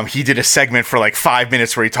he did a segment for like 5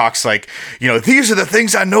 minutes where he talks like, these are the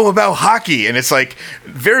things I know about hockey. And it's like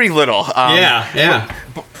very little. Yeah.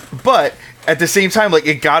 But at the same time, like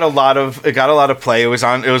it got a lot of play. It was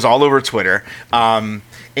all over Twitter.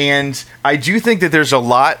 And I do think that there's a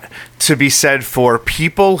lot to be said for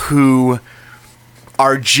people who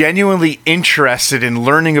are genuinely interested in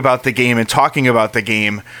learning about the game and talking about the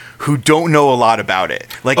game who don't know a lot about it.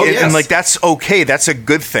 Like, and like, that's okay. That's a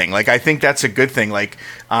good thing. Like, I think that's a good thing. Like,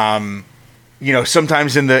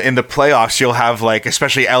 sometimes in the playoffs, you'll have like,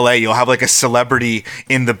 especially LA, you'll have like a celebrity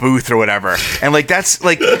in the booth or whatever. And like, that's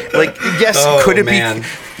like, yes, could it be,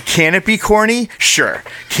 can it be corny? Sure.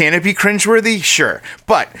 Can it be cringeworthy? Sure.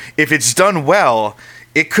 But if it's done well,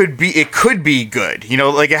 it could be good.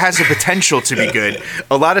 Like it has the potential to be good.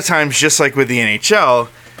 A lot of times, just like with the NHL,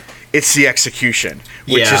 it's the execution,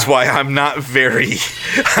 which is why I'm not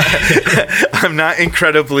I'm not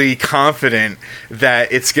incredibly confident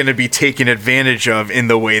that it's going to be taken advantage of in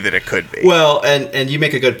the way that it could be. Well, and you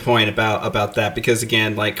make a good point about that, because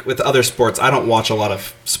again, like with other sports, I don't watch a lot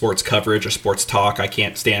of sports coverage or sports talk. I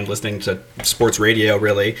can't stand listening to sports radio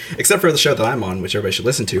really, except for the show that I'm on, which everybody should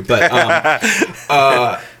listen to. But,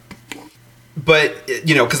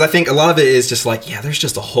 because I think a lot of it is just like, there's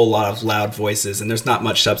just a whole lot of loud voices and there's not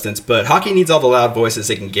much substance. But hockey needs all the loud voices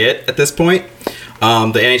it can get at this point.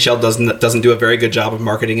 The NHL doesn't do a very good job of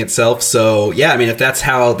marketing itself. So, if that's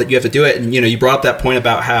how that you have to do it. And, you brought up that point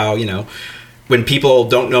about how, when people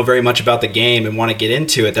don't know very much about the game and want to get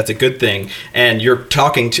into it, that's a good thing. And you're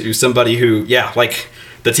talking to somebody who, like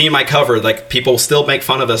the team I covered, like people still make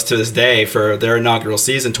fun of us to this day for their inaugural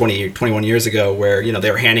season 21 years ago, where,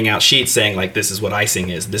 they were handing out sheets saying like, this is what icing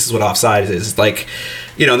is, this is what offside is. Like,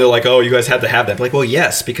 and they're like, oh, you guys had to have that. Like, well,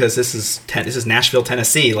 yes, because this is Nashville,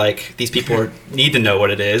 Tennessee. Like these people need to know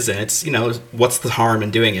what it is. And it's, what's the harm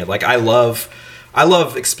in doing it? Like, I love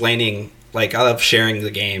explaining, like I love sharing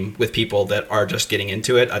the game with people that are just getting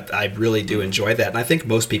into it. I really do enjoy that. And I think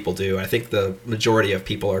most people do. I think the majority of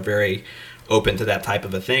people are very open to that type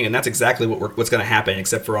of a thing, and that's exactly what's going to happen,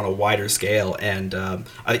 except for on a wider scale. And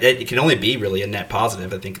it can only be really a net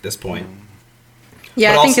positive, I think, at this point.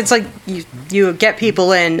 Yeah, I think it's like you get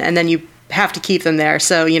people in, and then you have to keep them there.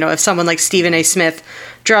 So, if someone like Stephen A. Smith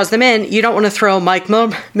draws them in, you don't want to throw Mike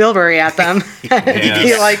Milbury at them and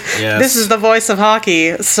be like, this is the voice of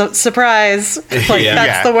hockey. surprise. Like,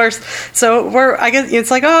 that's the worst. So I guess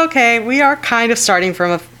it's like, oh, okay, we are kind of starting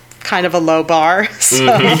from a kind of a low bar. So,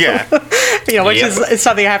 which is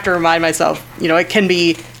something I have to remind myself, it can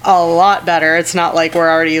be a lot better. It's not like we're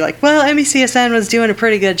already like, well, MECSN was doing a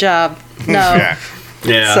pretty good job. No.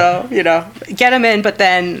 So, get them in, but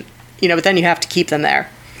then you have to keep them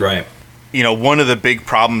there. Right. One of the big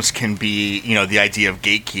problems can be, the idea of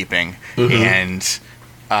gatekeeping. And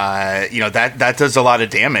that does a lot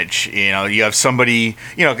of damage. You have somebody,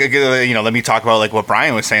 let me talk about like what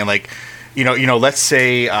Brian was saying, like, let's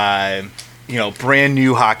say, brand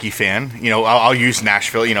new hockey fan, I'll use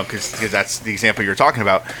Nashville, because that's the example you're talking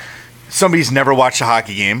about. Somebody's never watched a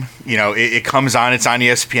hockey game, it comes on, it's on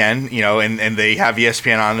ESPN, and they have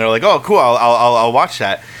ESPN on, they're like, oh, cool, I'll watch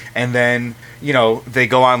that. And then, they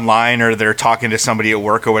go online or they're talking to somebody at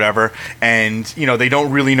work or whatever, and, they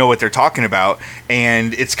don't really know what they're talking about.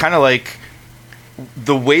 And it's kind of like,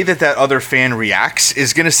 the way that other fan reacts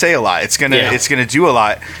is going to say a lot. It's going to do a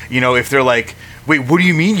lot. If they're like, wait, what do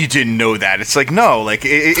you mean you didn't know that? It's like, no, like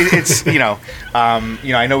it's,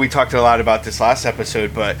 I know we talked a lot about this last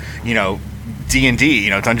episode, but, D&D,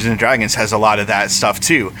 Dungeons and Dragons has a lot of that stuff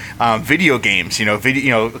too. Video games,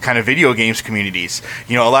 video games communities,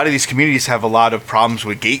 a lot of these communities have a lot of problems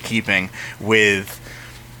with gatekeeping, with,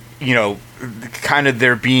 kind of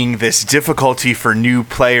there being this difficulty for new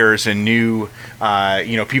players and new,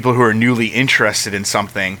 people who are newly interested in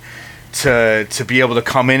something to be able to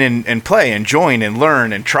come in and play and join and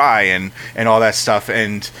learn and try and all that stuff.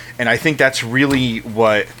 And I think that's really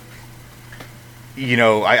what,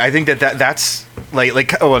 I think that's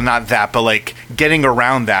not that, but like getting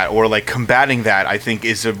around that or like combating that, I think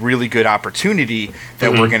is a really good opportunity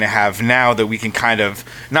that we're going to have now, that we can kind of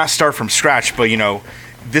not start from scratch, but,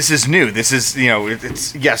 this is new. This is,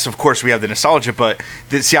 it's yes, of course we have the nostalgia, but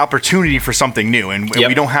it's the opportunity for something new, and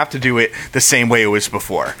we don't have to do it the same way it was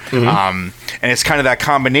before. And it's kind of that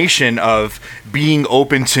combination of being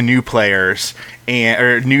open to new players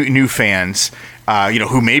or new fans,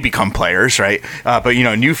 who may become players, right? But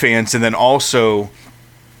new fans, and then also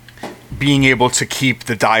being able to keep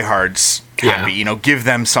the diehards happy. Give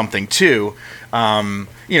them something too.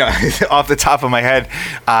 Off the top of my head,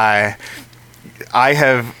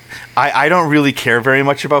 I don't really care very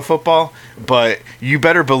much about football, but you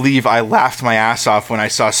better believe I laughed my ass off when I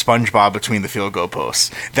saw SpongeBob between the field goal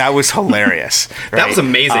posts. That was hilarious. Right? That was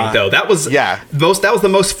amazing, though. That was that was the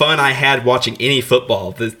most fun I had watching any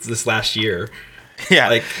football this last year.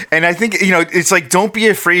 Yeah, and I think, it's like, don't be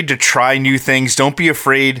afraid to try new things. Don't be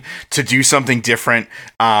afraid to do something different.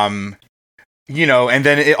 And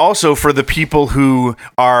then it also, for the people who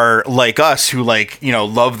are like us, who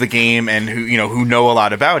love the game and who know a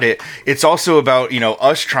lot about it, it's also about,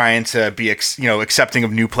 us trying to be, accepting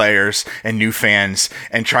of new players and new fans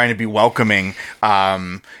and trying to be welcoming.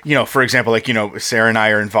 For example, Sarah and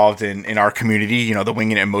I are involved in our community, the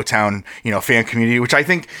Winging It in Motown, fan community, which I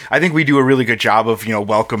think we do a really good job of,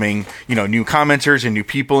 welcoming, new commenters and new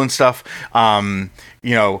people and stuff. But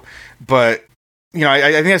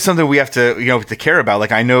I think that's something we have to, to care about.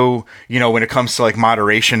 Like, I know, when it comes to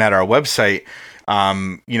moderation at our website,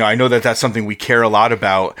 I know that that's something we care a lot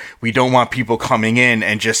about. We don't want people coming in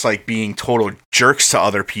and just being total jerks to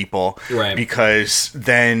other people, right? Because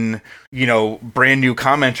then, brand new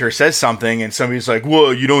commenter says something and somebody's like,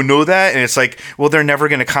 "Whoa, you don't know that?" And it's like, well, they're never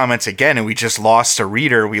going to comment again. And we just lost a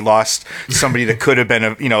reader. We lost somebody that could have been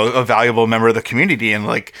a valuable member of the community. And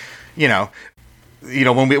when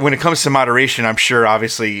it comes to moderation, I'm sure,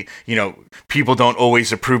 obviously, people don't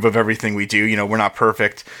always approve of everything we do. We're not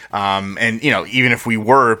perfect. And, even if we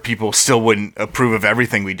were, people still wouldn't approve of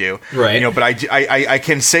everything we do. Right. But I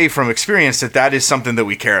can say from experience that is something that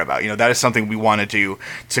we care about. That is something we want to do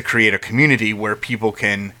to create a community where people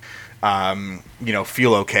can,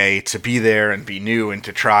 feel okay to be there and be new and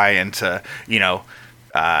to try and to,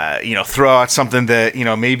 throw out something that,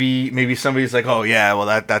 maybe somebody's like, oh yeah, well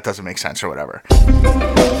that doesn't make sense or whatever.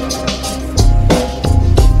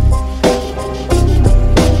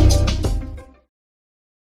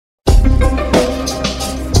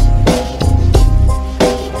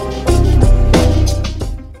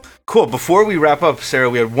 Cool. Before we wrap up, Sarah,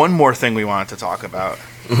 we had one more thing we wanted to talk about.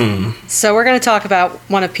 Mm-hmm. So we're going to talk about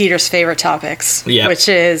one of Peter's favorite topics, which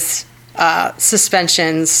is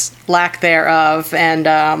suspensions, lack thereof, and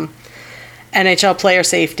NHL player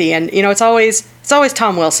safety. And it's always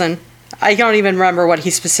Tom Wilson. I don't even remember what he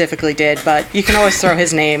specifically did, but you can always throw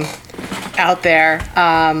his name out there.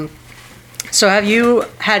 So have you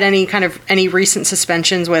had any recent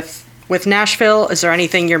suspensions with Nashville? Is there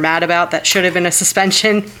anything you're mad about that should have been a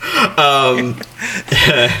suspension?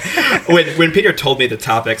 When Peter told me the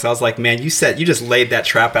topics, I was like, man, you just laid that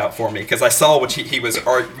trap out for me, because I saw what he was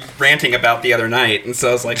ranting about the other night, and so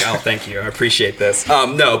I was like, oh, thank you, I appreciate this.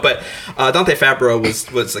 No, but Dante Fabro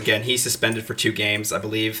was again, he's suspended for 2 games, I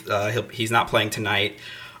believe. He's not playing tonight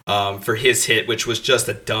for his hit, which was just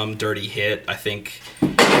a dumb, dirty hit. I think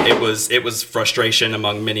it was frustration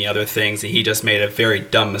among many other things, and he just made a very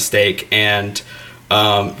dumb mistake. And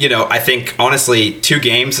I think honestly 2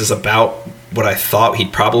 games is about what I thought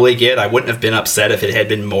he'd probably get. I wouldn't have been upset if it had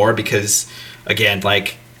been more, because again,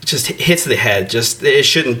 just hits to the head, it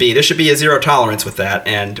shouldn't be. There should be a zero tolerance with that,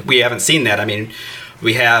 and we haven't seen that. I mean,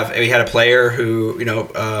 we had a player who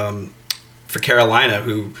for Carolina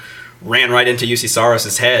who ran right into UC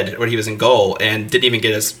Saros' head when he was in goal and didn't even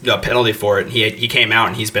get a penalty for it. He came out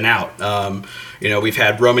and he's been out. We've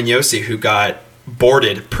had Roman Josi, who got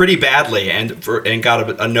boarded pretty badly and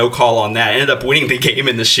got a no call on that. Ended up winning the game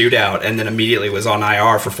in the shootout, and then immediately was on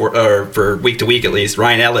IR for week to week at least.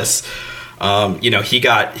 Ryan Ellis, he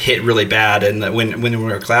got hit really bad, and when we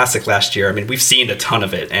were Classic last year, I mean, we've seen a ton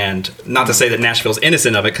of it. And not to say that Nashville's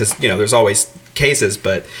innocent of it, because there's always cases,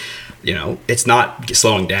 but it's not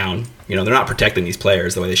slowing down. They're not protecting these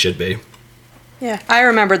players the way they should be. Yeah, I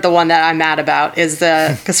remembered the one that I'm mad about is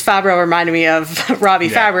because Fabro reminded me of Robbie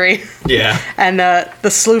Fabry. Yeah. And the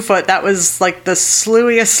slew foot, that was like the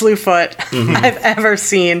slewiest slew foot I've ever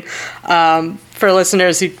seen. For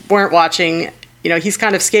listeners who weren't watching, he's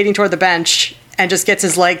kind of skating toward the bench and just gets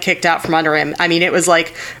his leg kicked out from under him. I mean, it was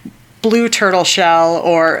like blue turtle shell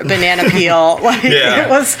or banana peel.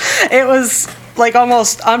 It was like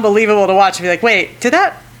almost unbelievable to watch and be like, wait, did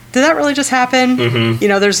that really just happen?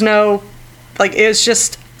 There's no, it was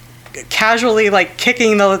just casually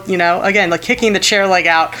kicking the, kicking the chair leg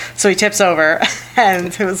out so he tips over. and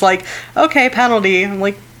it was like, okay, penalty. I'm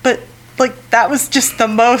like, but like that was just the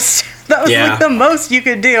most. That was like the most you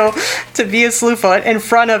could do to be a slewfoot in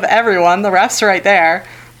front of everyone. The refs right there,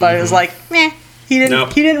 but it was like, meh. He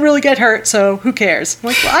didn't really get hurt, so who cares? I'm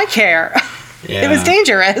like, well, I care. Yeah. It was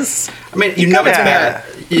dangerous. I mean, it's bad.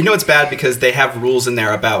 You know it's bad because they have rules in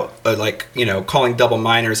there about calling double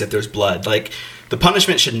minors if there's blood. Like, the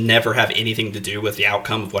punishment should never have anything to do with the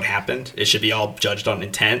outcome of what happened. It should be all judged on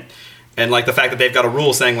intent. And like the fact that they've got a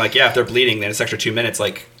rule saying like, yeah, if they're bleeding, then it's extra 2 minutes.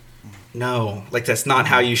 Like, no, like that's not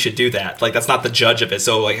how you should do that. Like, that's not the judge of it.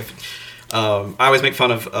 So like, I always make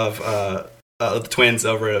fun of the Twins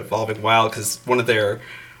over at Evolving Wild because one of their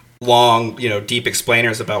long, deep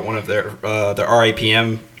explainers about one of their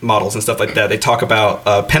RAPM models and stuff like that, they talk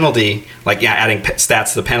about penalty, like adding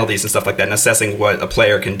stats to the penalties and stuff like that, and assessing what a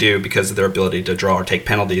player can do because of their ability to draw or take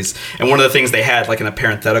penalties. And one of the things they had, like in a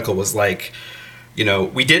parenthetical, was like,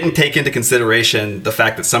 we didn't take into consideration the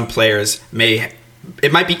fact that some players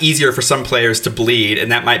it might be easier for some players to bleed,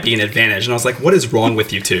 and that might be an advantage. And I was like, what is wrong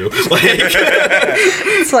with you two? Like,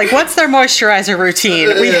 it's like, what's their moisturizer routine?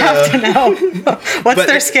 We have to know. What's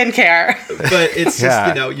their skincare? But it's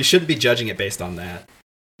just, you shouldn't be judging it based on that.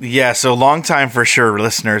 Yeah, so long time for sure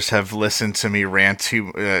listeners have listened to me rant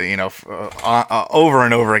over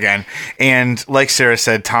and over again. And like Sarah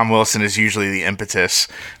said, Tom Wilson is usually the impetus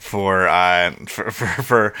for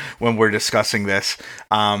when we're discussing this.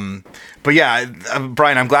 But yeah,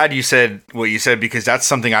 Bryan, I'm glad you said what you said because that's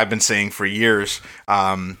something I've been saying for years,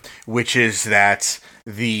 which is that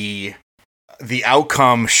the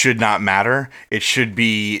outcome should not matter. It should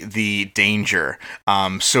be the danger.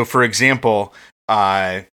 So for example,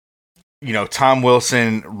 Tom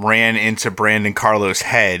Wilson ran into Brandon Carlo's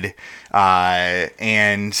head,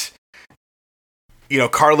 and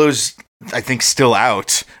Carlo's, I think, still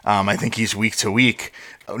out. I think he's week to week.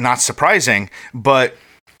 Not surprising, but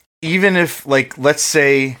even if, like, let's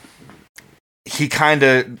say he kind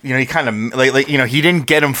of he didn't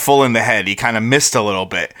get him full in the head. He kind of missed a little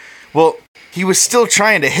bit. Well, he was still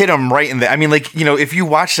trying to hit him right in the... I mean, like, if you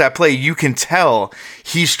watch that play, you can tell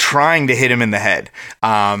he's trying to hit him in the head.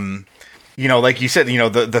 Like you said,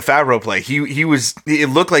 the Favreau play, it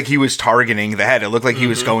looked like he was targeting the head. It looked like he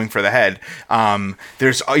was going for the head.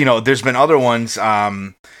 There's been other ones.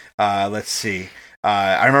 Let's see.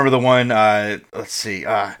 I remember the one,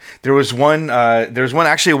 there was one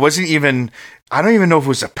actually, it wasn't even... I don't even know if it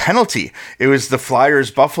was a penalty. It was the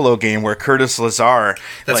Flyers-Buffalo game where Curtis Lazar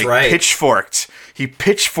pitchforked. He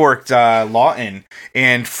pitchforked Lawton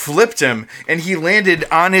and flipped him, and he landed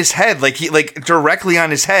on his head, directly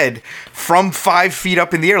on his head from 5 feet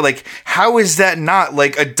up in the air. Like, how is that not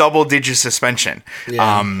like a double-digit suspension?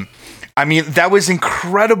 Yeah. I mean, that was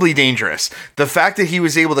incredibly dangerous. The fact that he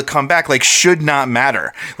was able to come back, should not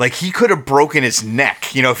matter. Like, he could have broken his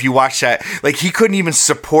neck, if you watch that. Like, he couldn't even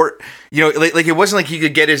support, it wasn't like he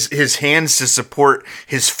could get his hands to support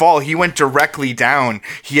his fall. He went directly down.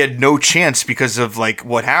 He had no chance because of,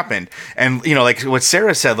 what happened. And, like what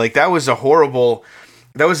Sarah said, that was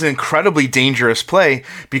that was an incredibly dangerous play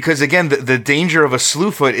because, again, the danger of a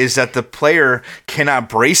slewfoot is that the player cannot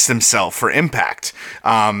brace themselves for impact.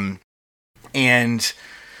 And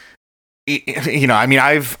I mean,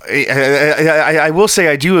 I will say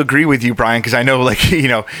I do agree with you, Bryan, because I know,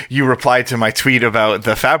 you replied to my tweet about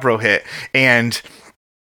the Favreau hit, and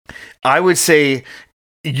I would say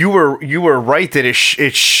you were right that it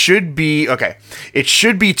should be okay. It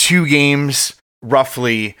should be 2 games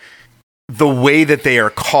roughly the way that they are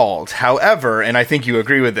called. However, and I think you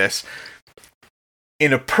agree with this,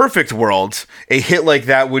 in a perfect world, a hit like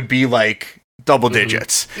that would be double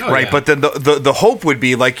digits, right? Yeah. But then the hope would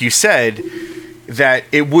be, like you said, that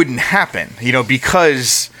it wouldn't happen,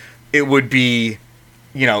 because it would be,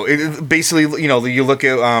 basically, you look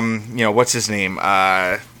at, what's his name?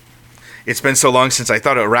 It's been so long since I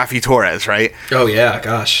thought of Rafi Torres, right? Oh yeah,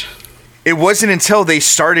 gosh. It wasn't until they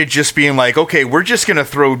started just being like, okay, we're just going to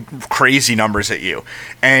throw crazy numbers at you.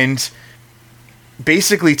 And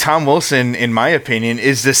basically, Tom Wilson, in my opinion,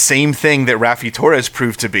 is the same thing that Rafi Torres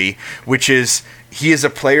proved to be, which is he is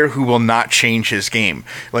a player who will not change his game.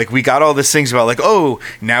 We got all these things about, oh,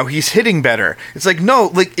 now he's hitting better. It's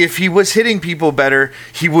no, if he was hitting people better,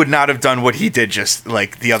 he would not have done what he did just,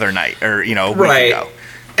 the other night or, a week ago.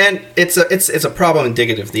 And it's a problem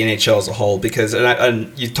indicative of the NHL as a whole because,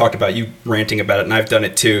 and you talked about you ranting about it, and I've done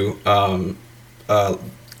it too.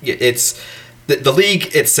 It's the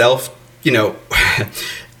league itself.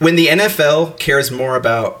 When the NFL cares more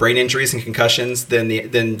about brain injuries and concussions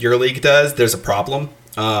than your league does, there's a problem.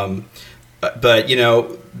 But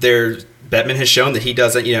Bettman has shown that he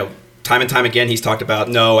doesn't. time and time again, he's talked about,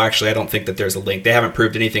 no, actually, I don't think that there's a link. They haven't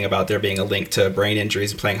proved anything about there being a link to brain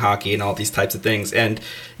injuries and playing hockey and all these types of things. And,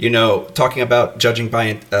 talking about judging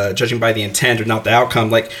by the intent or not the outcome,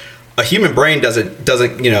 like, a human brain doesn't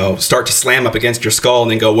start to slam up against your skull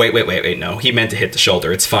and then go, wait, no, he meant to hit the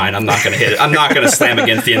shoulder. It's fine. I'm not going to hit it. I'm not going to slam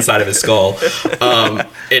against the inside of his skull.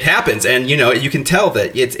 It happens. And, you can tell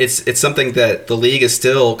that it's something that the league is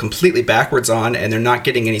still completely backwards on, and they're not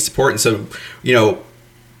getting any support. And so,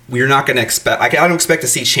 we're not going to expect, I don't expect to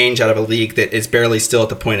see change out of a league that is barely still at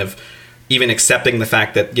the point of even accepting the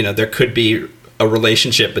fact that, there could be a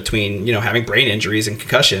relationship between having brain injuries and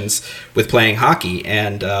concussions with playing hockey.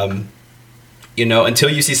 And until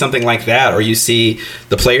you see something like that, or you see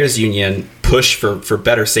the players union push for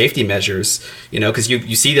better safety measures, because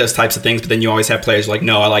you see those types of things, but then you always have players like,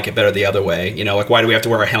 no, I like it better the other way, like, why do we have to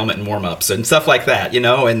wear a helmet in warm-ups and stuff like that,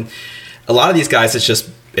 and a lot of these guys,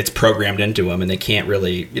 it's programmed into them, and they can't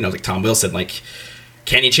really, like Tom Wilson, like,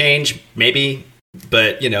 can he change? Maybe.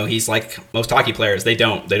 But, he's like most hockey players, they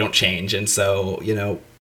don't change. And so,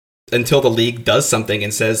 until the league does something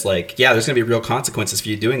and says, like, yeah, there's going to be real consequences for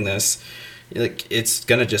you doing this, like, it's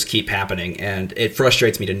going to just keep happening. And it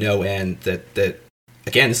frustrates me to no end that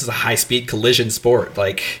again, this is a high-speed collision sport.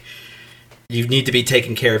 Like, you need to be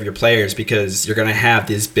taking care of your players, because you're going to have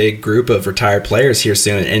this big group of retired players here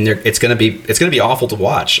soon, and it's going to be awful to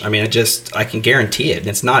watch. I mean, I can guarantee it, and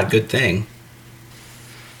it's not a good thing.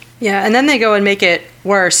 Yeah, and then they go and make it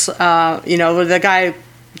worse. The guy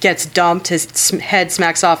gets dumped, his head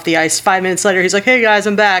smacks off the ice. 5 minutes later, he's like, "Hey guys,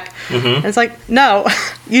 I'm back." Mm-hmm. And it's like, no,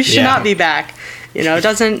 you should not be back. It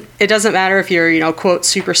doesn't matter if you're quote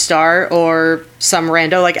superstar or some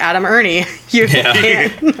rando like Adam Ernie,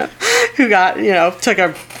 who got took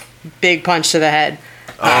a big punch to the head.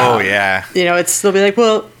 Oh they'll be like,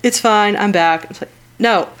 well, it's fine, I'm back. It's like,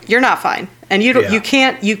 no, you're not fine. And you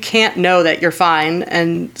can't know that you're fine.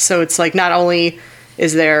 And so it's like, not only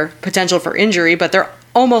is there potential for injury, but they're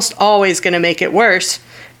almost always going to make it worse,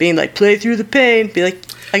 being like, play through the pain. Be like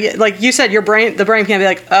you said, the brain can be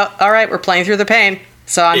like, oh, all right, we're playing through the pain,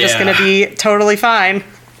 so I'm just going to be totally fine.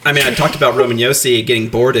 I mean, I talked about Roman Josi getting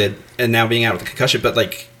boarded and now being out with a concussion, but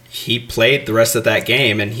like, he played the rest of that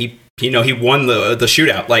game, and he won the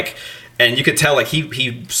shootout. Like, and you could tell, like,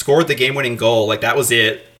 he scored the game-winning goal. Like, that was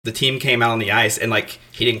it. The team came out on the ice, and, like,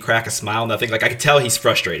 he didn't crack a smile, nothing. Like, I could tell he's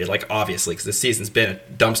frustrated, like, obviously, because this season's been a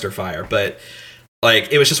dumpster fire. But,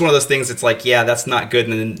 like, it was just one of those things. It's like, yeah, that's not good.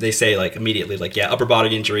 And then they say, like, immediately, like, yeah, upper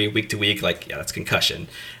body injury, week to week. Like, yeah, that's concussion. And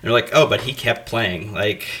they're like, oh, but he kept playing.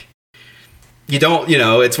 Like, you don't,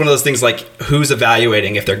 it's one of those things, like, who's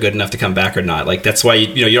evaluating if they're good enough to come back or not? Like, that's why,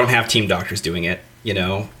 you don't have team doctors doing it.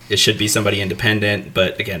 It should be somebody independent.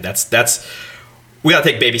 But, again, that's we got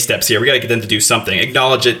to take baby steps here. We got to get them to do something.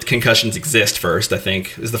 Acknowledge that concussions exist first, I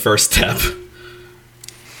think, is the first step.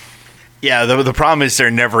 Yeah, the problem is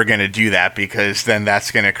they're never going to do that, because then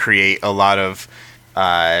that's going to create a lot of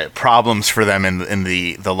problems for them in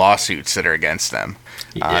the lawsuits that are against them.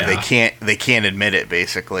 They can't admit it,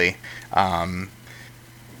 basically. Not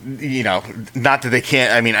that they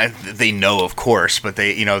can't. I mean, they know, of course, but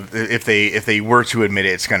they, if they were to admit it,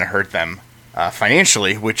 it's going to hurt them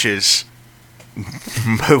financially, which is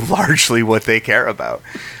largely what they care about.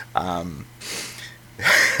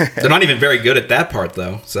 They're not even very good at that part,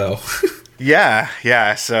 though. So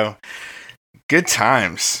yeah. So good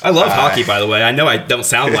times. I love hockey, by the way. I know I don't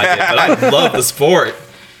sound like it, but I love the sport.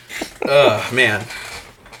 Oh man.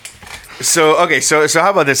 So okay, so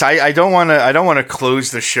how about this? I don't want to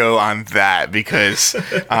close the show on that, because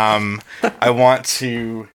I want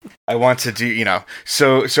to do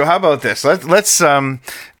So how about this? Let's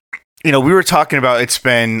we were talking about, it's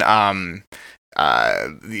been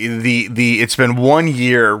it's been 1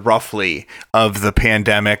 year roughly of the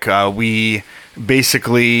pandemic. We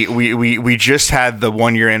just had the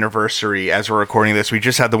 1 year anniversary as we're recording this. We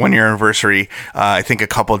just had the 1 year anniversary, I think a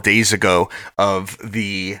couple of days ago, of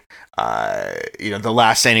the the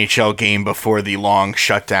last NHL game before the long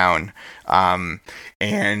shutdown. And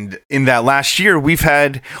in that last year, we've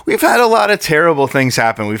had a lot of terrible things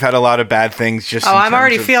happen. We've had a lot of bad things. I'm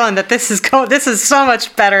already feeling that this is so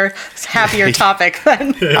much better, happier topic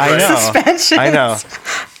than suspensions. I know.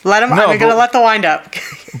 I'm going to let the wind up.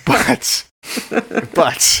 But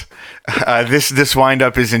this wind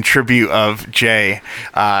up is in tribute of Jay.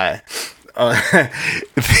 One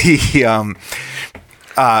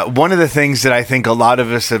of the things that I think a lot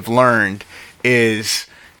of us have learned is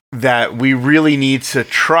that we really need to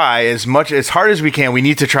try as hard as we can. We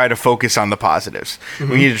need to try to focus on the positives.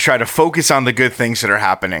 We need to try to focus on the good things that are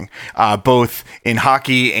happening, both in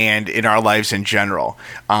hockey and in our lives in general.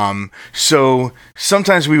 So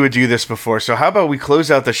sometimes we would do this before. So how about we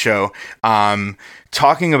close out the show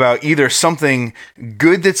talking about either something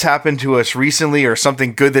good that's happened to us recently or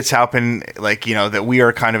something good that's happened, like, that we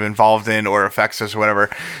are kind of involved in or affects us or whatever.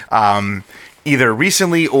 Either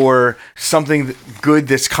recently or something good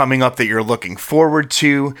that's coming up that you're looking forward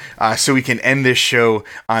to, so we can end this show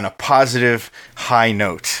on a positive, high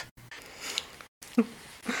note.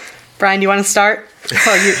 Bryan, you want to start?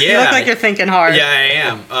 Oh, you look like you're thinking hard. Yeah, I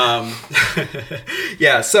am.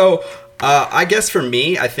 Yeah, so I guess for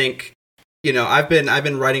me, I think, I've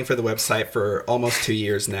been writing for the website for almost 2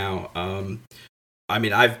 years now. I am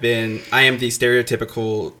the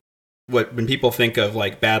stereotypical, when people think of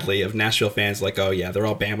badly of Nashville fans, oh yeah, they're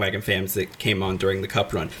all bandwagon fans that came on during the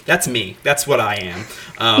Cup run. That's me. That's what I am.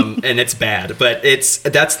 And it's bad, but that's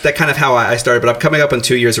kind of how I started. But I'm coming up on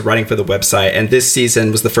 2 years of writing for the website, and this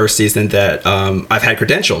season was the first season that I've had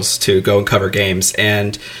credentials to go and cover games.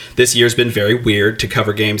 And this year's been very weird to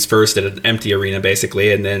cover games first at an empty arena,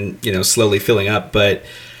 basically, and then slowly filling up. But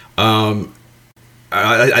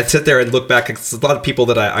I sit there and look back. It's a lot of people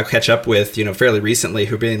that I catch up with, fairly recently,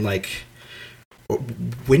 who've been like,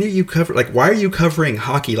 when are you why are you covering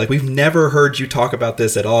hockey? We've never heard you talk about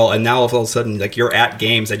this at all. And now all of a sudden, you're at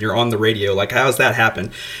games and you're on the radio. How does that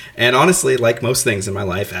happen? And honestly, like most things in my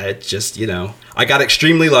life, I just, I got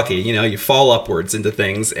extremely lucky. You fall upwards into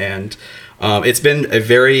things, and it's been a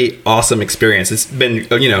very awesome experience. It's been,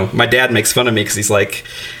 my dad makes fun of me because he's like,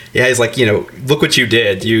 look what you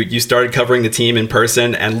did. You started covering the team in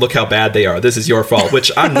person, and look how bad they are. This is your fault,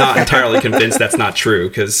 which I'm not entirely convinced that's not true,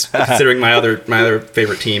 because considering my other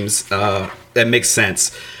favorite teams, that makes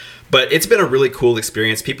sense. But it's been a really cool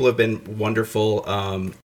experience. People have been wonderful.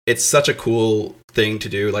 It's such a cool thing to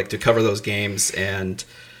do, to cover those games and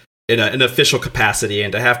in an official capacity,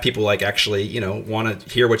 and to have people actually, want to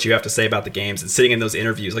hear what you have to say about the games, and sitting in those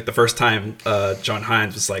interviews. The first time John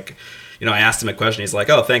Hines was I asked him a question. He's like,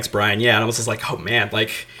 "Oh, thanks, Bryan." Yeah, and I was just like, "Oh man, I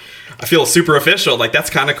feel super official.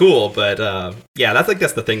 That's kind of cool." But yeah,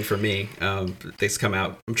 that's the thing for me. Things come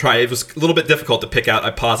out. I'm trying. It was a little bit difficult to pick out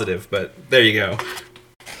a positive, but there you go.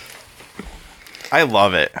 I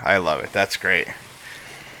love it. That's great.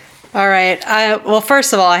 All right. Well,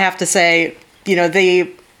 first of all, I have to say,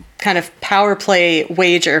 the kind of power play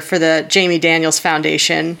wager for the Jamie Daniels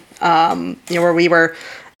Foundation, where we were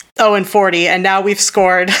 0-40, and now we've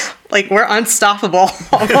scored, we're unstoppable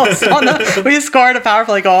almost. We scored a power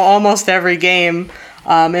play goal almost every game,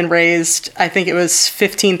 and raised, I think it was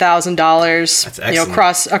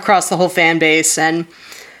 $15,000, across the whole fan base. And,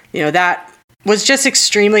 that was just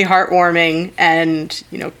extremely heartwarming and,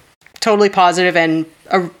 totally positive, and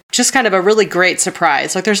just kind of a really great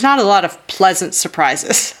surprise. There's not a lot of pleasant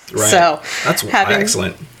surprises. Right. So that's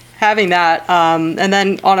excellent. Having that, and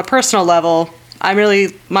then on a personal level,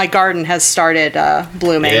 my garden has started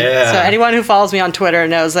blooming. Yeah. So anyone who follows me on Twitter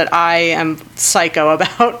knows that I am psycho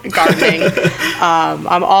about gardening.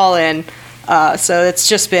 I'm all in. So it's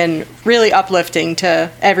just been really uplifting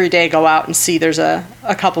to every day go out and see there's a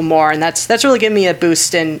couple more. And that's really given me a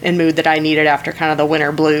boost in mood that I needed after kind of the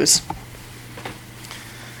winter blues.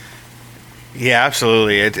 Yeah,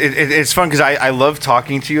 absolutely. It's fun because I love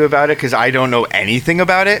talking to you about it because I don't know anything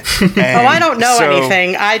about it. I don't know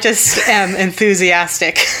anything. I just am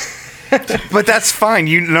enthusiastic. But that's fine.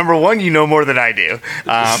 Number one, you know more than I do.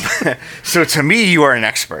 So to me, you are an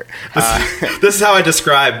expert. This is how I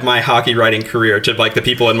describe my hockey writing career to the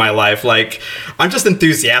people in my life. I'm just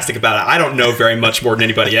enthusiastic about it. I don't know very much more than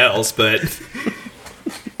anybody else, but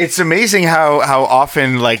it's amazing how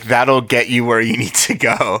often that'll get you where you need to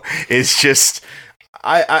go. It's just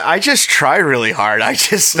I just try really hard. I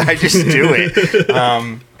just do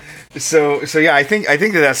it. So yeah, I think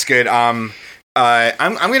that's good. I'm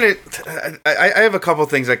gonna. I have a couple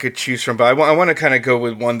things I could choose from, but I want to kind of go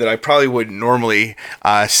with one that I probably wouldn't normally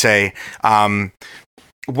say.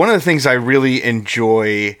 One of the things I really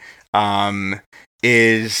enjoy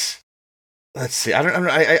is, let's see.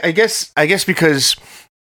 I guess because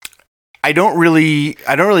I don't really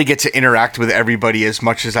get to interact with everybody as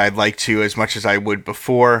much as I'd like to, as much as I would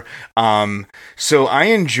before. So I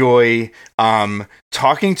enjoy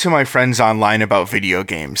talking to my friends online about video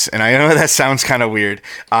games. And I know that sounds kind of weird.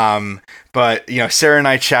 But Sarah and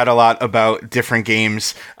I chat a lot about different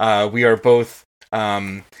games. We are both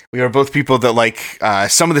We are both people that like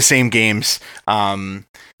some of the same games,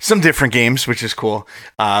 some different games, which is cool.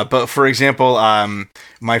 But for example,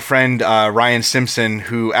 my friend Ryan Simpson,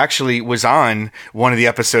 who actually was on one of the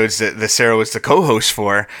episodes that Sarah was the co-host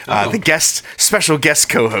for, special guest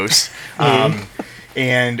co-host.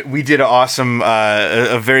 And we did an awesome,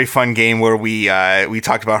 a very fun game where we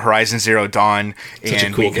talked about Horizon Zero Dawn,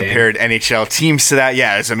 and we compared NHL teams to that.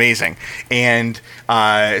 Yeah, it's amazing. And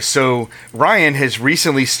so Ryan has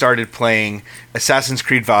recently started playing Assassin's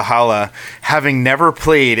Creed Valhalla, having never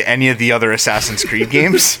played any of the other Assassin's Creed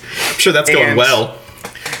games. I'm sure that's going well.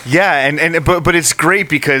 Yeah, but it's great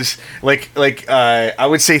because I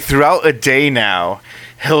would say throughout a day now,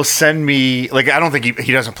 he'll send me, like, I don't think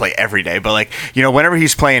he doesn't play every day, but, like, you know, whenever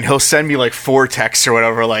he's playing, he'll send me, like, 4 texts or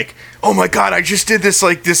whatever, like, oh my god, I just did this,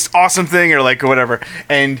 like, this awesome thing, or, like, whatever.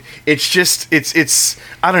 And it's just, it's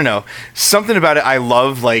I don't know, something about it I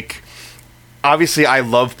love, like, obviously I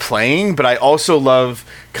love playing, but I also love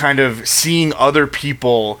kind of seeing other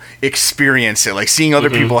people experience it, like seeing other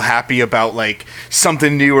people happy about like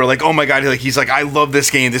something new, or like, oh my god, like he's like, I love this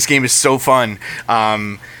game is so fun.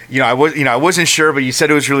 I wasn't sure, but you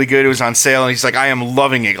said it was really good, it was on sale, and he's like, I am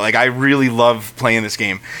loving it, like I really love playing this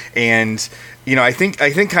game. And I think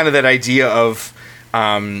kind of that idea of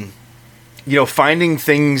finding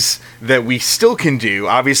things that we still can do.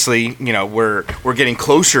 Obviously, we're getting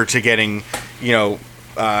closer to getting,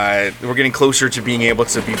 we're getting closer to being able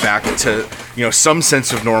to be back to, some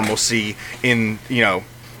sense of normalcy in,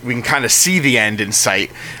 we can kind of see the end in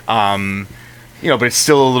sight. But it's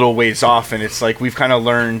still a little ways off, and it's like we've kind of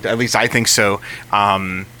learned, at least I think so,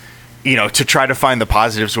 to try to find the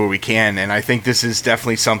positives where we can. And I think this is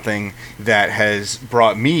definitely something that has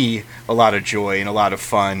brought me a lot of joy and a lot of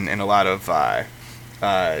fun and a lot of,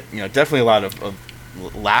 definitely a lot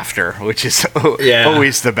of laughter, which is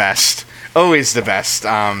always the best. Always the best.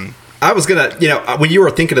 I was going to, when you were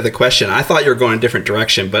thinking of the question, I thought you were going a different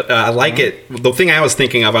direction, but I like it. The thing I was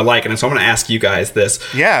thinking of, I like it. And so I'm going to ask you guys this.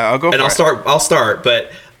 Yeah, I'll go for it. I'll start,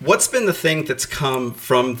 but what's been the thing that's come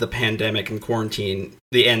from the pandemic and quarantine,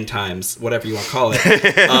 the end times, whatever you want to call it,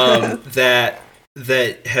 that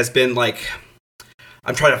has been like,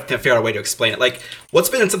 I'm trying to figure out a way to explain it. Like, what's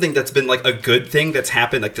been something that's been like a good thing that's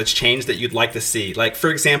happened, like that's changed that you'd like to see? Like, for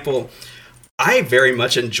example, I very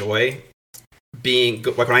much enjoy being,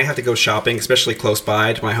 like when I have to go shopping, especially close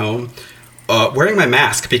by to my home, wearing my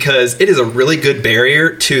mask, because it is a really good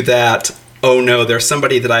barrier to that, oh no, there's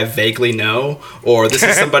somebody that I vaguely know, or this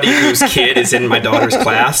is somebody whose kid is in my daughter's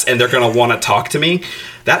class and they're going to want to talk to me.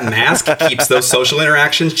 That mask keeps those social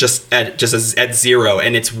interactions just at zero,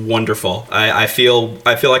 and it's wonderful. I feel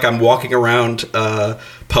like I'm walking around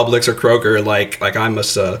Publix or Kroger like I'm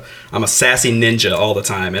a sassy ninja all the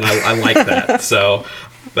time, and I like that. So,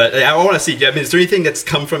 but I want to see. I mean, is there anything that's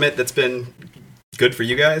come from it that's been good for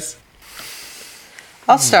you guys?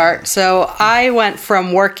 I'll start. So I went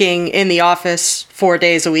from working in the office 4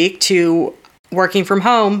 days a week to working from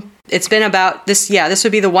home. It's been about this. Yeah, this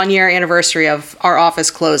would be the 1 year anniversary of our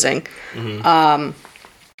office closing.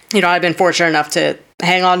 I've been fortunate enough to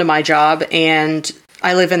hang on to my job, and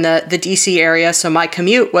I live in the DC area, so my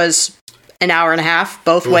commute was an hour and a half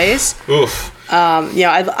both ways.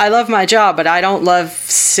 I love my job, but I don't love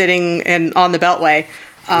sitting on the Beltway.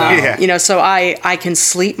 So I can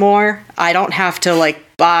sleep more. I don't have to like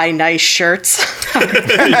buy nice shirts. And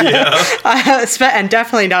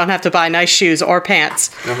definitely don't have to buy nice shoes or pants.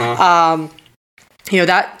 That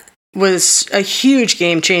was a huge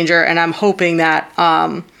game changer, and I'm hoping that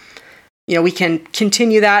we can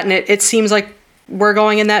continue that. And it seems like we're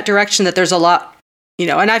going in that direction, that there's a lot,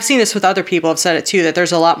 and I've seen this with other people have said it too, that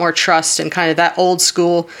there's a lot more trust and kind of that old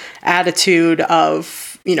school attitude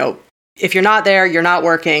of, if you're not there, you're not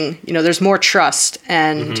working, there's more trust.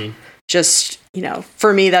 And just,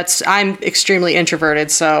 for me, I'm extremely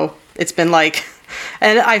introverted. So it's been like,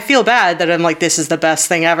 and I feel bad that I'm like, this is the best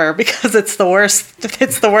thing ever, because it's the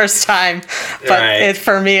worst time. But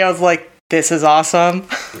for me, I was like, this is awesome.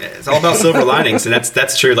 It's all about silver linings, and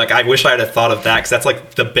that's true. Like, I wish I had thought of that, because that's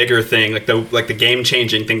like the bigger thing, like the game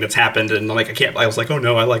changing thing that's happened. And like, I was like, oh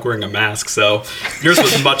no, I like wearing a mask. So yours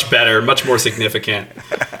was much better, much more significant.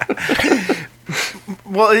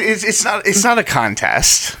 Well, it's not a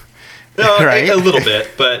contest. No, right? A little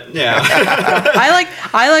bit, but yeah.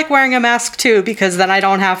 I like wearing a mask too, because then I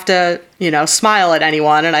don't have to, smile at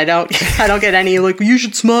anyone, and I don't get any like, you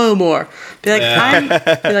should smile more. Be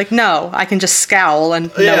like, no, I can just scowl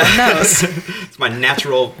and no one knows. This is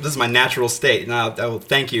my natural state, and I will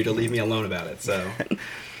thank you to leave me alone about it. So,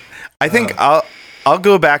 I think I'll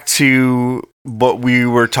go back to what we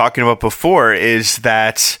were talking about before, is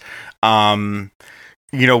that When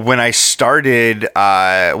I started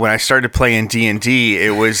playing D&D,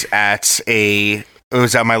 it was at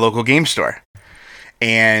my local game store.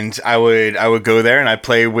 And I would go there and I'd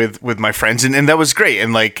play with my friends, and that was great.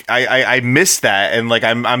 And like I missed that, and like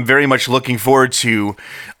I'm very much looking forward to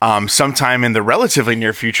sometime in the relatively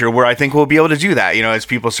near future where I think we'll be able to do that. As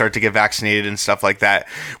people start to get vaccinated and stuff like that,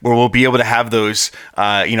 where we'll be able to have those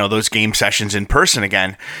those game sessions in person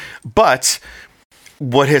again. But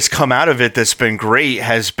what has come out of it that's been great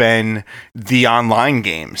has been the online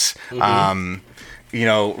games. Mm-hmm.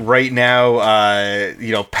 Right now,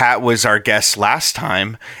 Pat was our guest last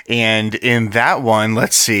time, and in that one,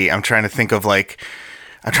 let's see, I'm trying to think of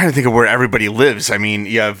where everybody lives. I mean,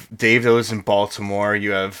 you have Dave that lives in Baltimore.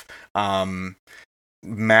 You have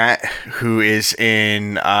Matt, who is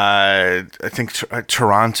in I think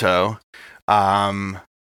Toronto,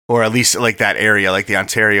 or at least like that area, like the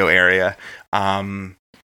Ontario area.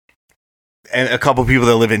 And a couple people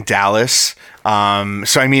that live in Dallas. So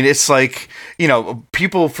I mean, it's like,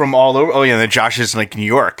 people from all over. Oh yeah, and then Josh is like New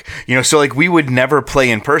York. So like we would never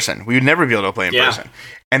play in person. We would never be able to play in person.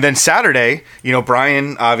 And then Saturday,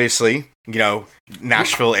 Brian, obviously,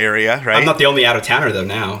 Nashville area, right? I'm not the only out of towner though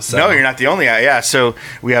now. So. No, you're not the only. Yeah. So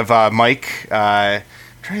we have Mike. I'm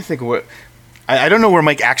trying to think of what. I don't know where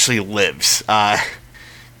Mike actually lives.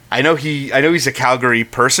 I know he's a Calgary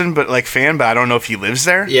person, but fan, I don't know if he lives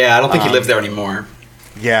there. Yeah, I don't think he lives there anymore.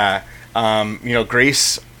 Yeah.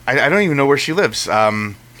 Grace, I don't even know where she lives. Yeah,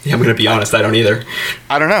 I'm going to be honest, I don't either.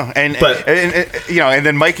 I don't know. And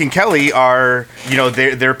then Mike and Kelly are,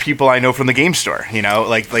 they're people I know from the game store,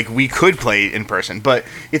 like we could play in person, but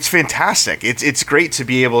it's fantastic. It's great to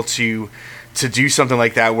be able to do something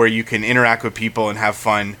like that where you can interact with people and have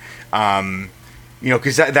fun.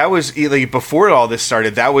 Because that was like before all this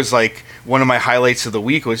started, that was like one of my highlights of the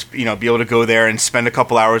week was, be able to go there and spend a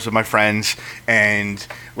couple hours with my friends and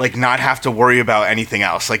like not have to worry about anything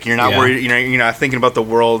else. Like you're not worried, you're not thinking about the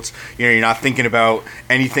world, you're not thinking about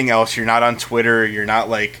anything else. You're not on Twitter. You're not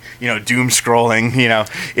like, doom scrolling,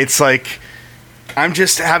 it's like, I'm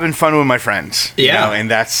just having fun with my friends. Yeah.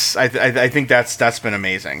 And that's, I think that's been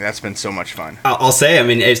amazing. That's been so much fun. I'll say, I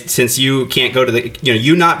mean, since you can't go to the,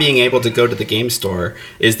 you not being able to go to the game store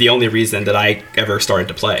is the only reason that I ever started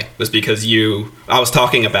to play, was because I was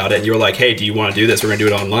talking about it and you were like, hey, do you want to do this? We're going to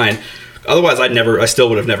do it online. Otherwise, I still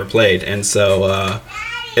would have never played. And so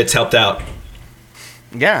it's helped out.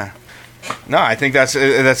 Yeah. No, I think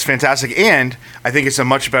that's fantastic. And I think it's a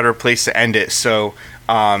much better place to end it. So,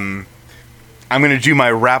 I'm going to do my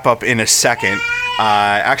wrap-up in a second.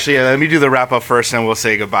 Actually, let me do the wrap-up first, and we'll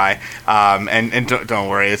say goodbye. And don't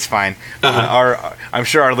worry, it's fine. I'm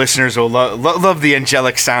sure our listeners will love the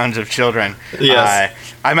angelic sounds of children. Yes.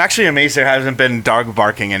 I'm actually amazed there hasn't been dog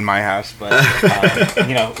barking in my house, but,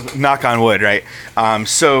 knock on wood, right?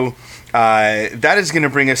 So that is going to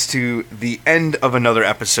bring us to the end of another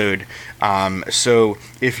episode. So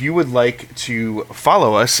if you would like to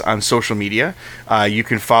follow us on social media, you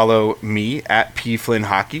can follow me at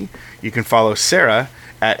pflynnhockey. You can follow Sarah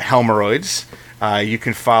at Helmeroids. You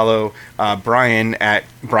can follow Brian at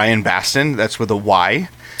Bryan Bastin. That's with a Y.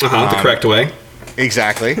 The correct way.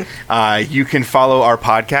 Exactly. You can follow our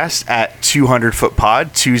podcast at 200 Foot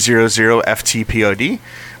Pod, 200 FTPOD.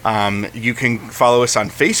 You can follow us on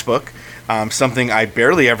Facebook. Something I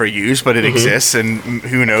barely ever use, but it exists, and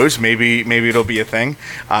who knows, maybe it'll be a thing.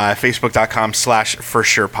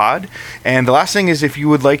 Facebook.com/forsurepod. And the last thing is, if you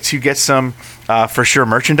would like to get some For Sure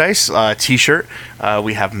merchandise, t-shirt,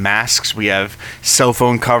 we have masks, we have cell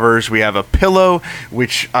phone covers, we have a pillow,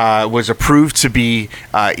 which was approved to be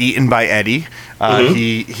eaten by Eddie.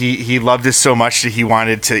 He loved it so much that he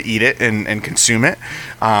wanted to eat it and consume it.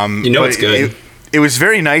 It's good. It was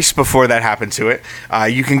very nice before that happened to it.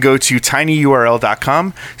 You can go to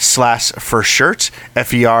tinyurl.com/forshirt,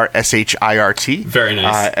 FERSHIRT. Very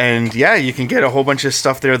nice. And yeah, you can get a whole bunch of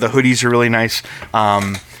stuff there. The hoodies are really nice,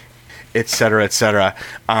 et cetera, et cetera.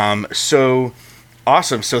 So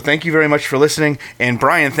awesome. So thank you very much for listening. And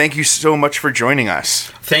Brian, thank you so much for joining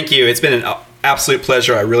us. Thank you. It's been an absolute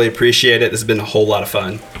pleasure. I really appreciate it. This has been a whole lot of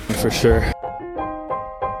fun. For sure.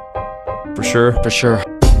 For sure. For sure.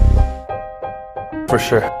 For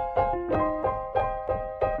sure.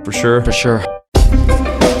 For sure. For sure.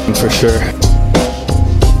 For sure. For sure.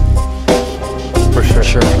 For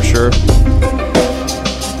sure. For sure.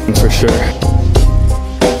 For sure.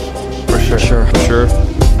 For sure. For sure. For sure.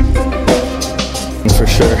 For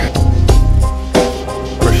sure.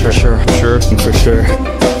 For sure. For sure. For sure.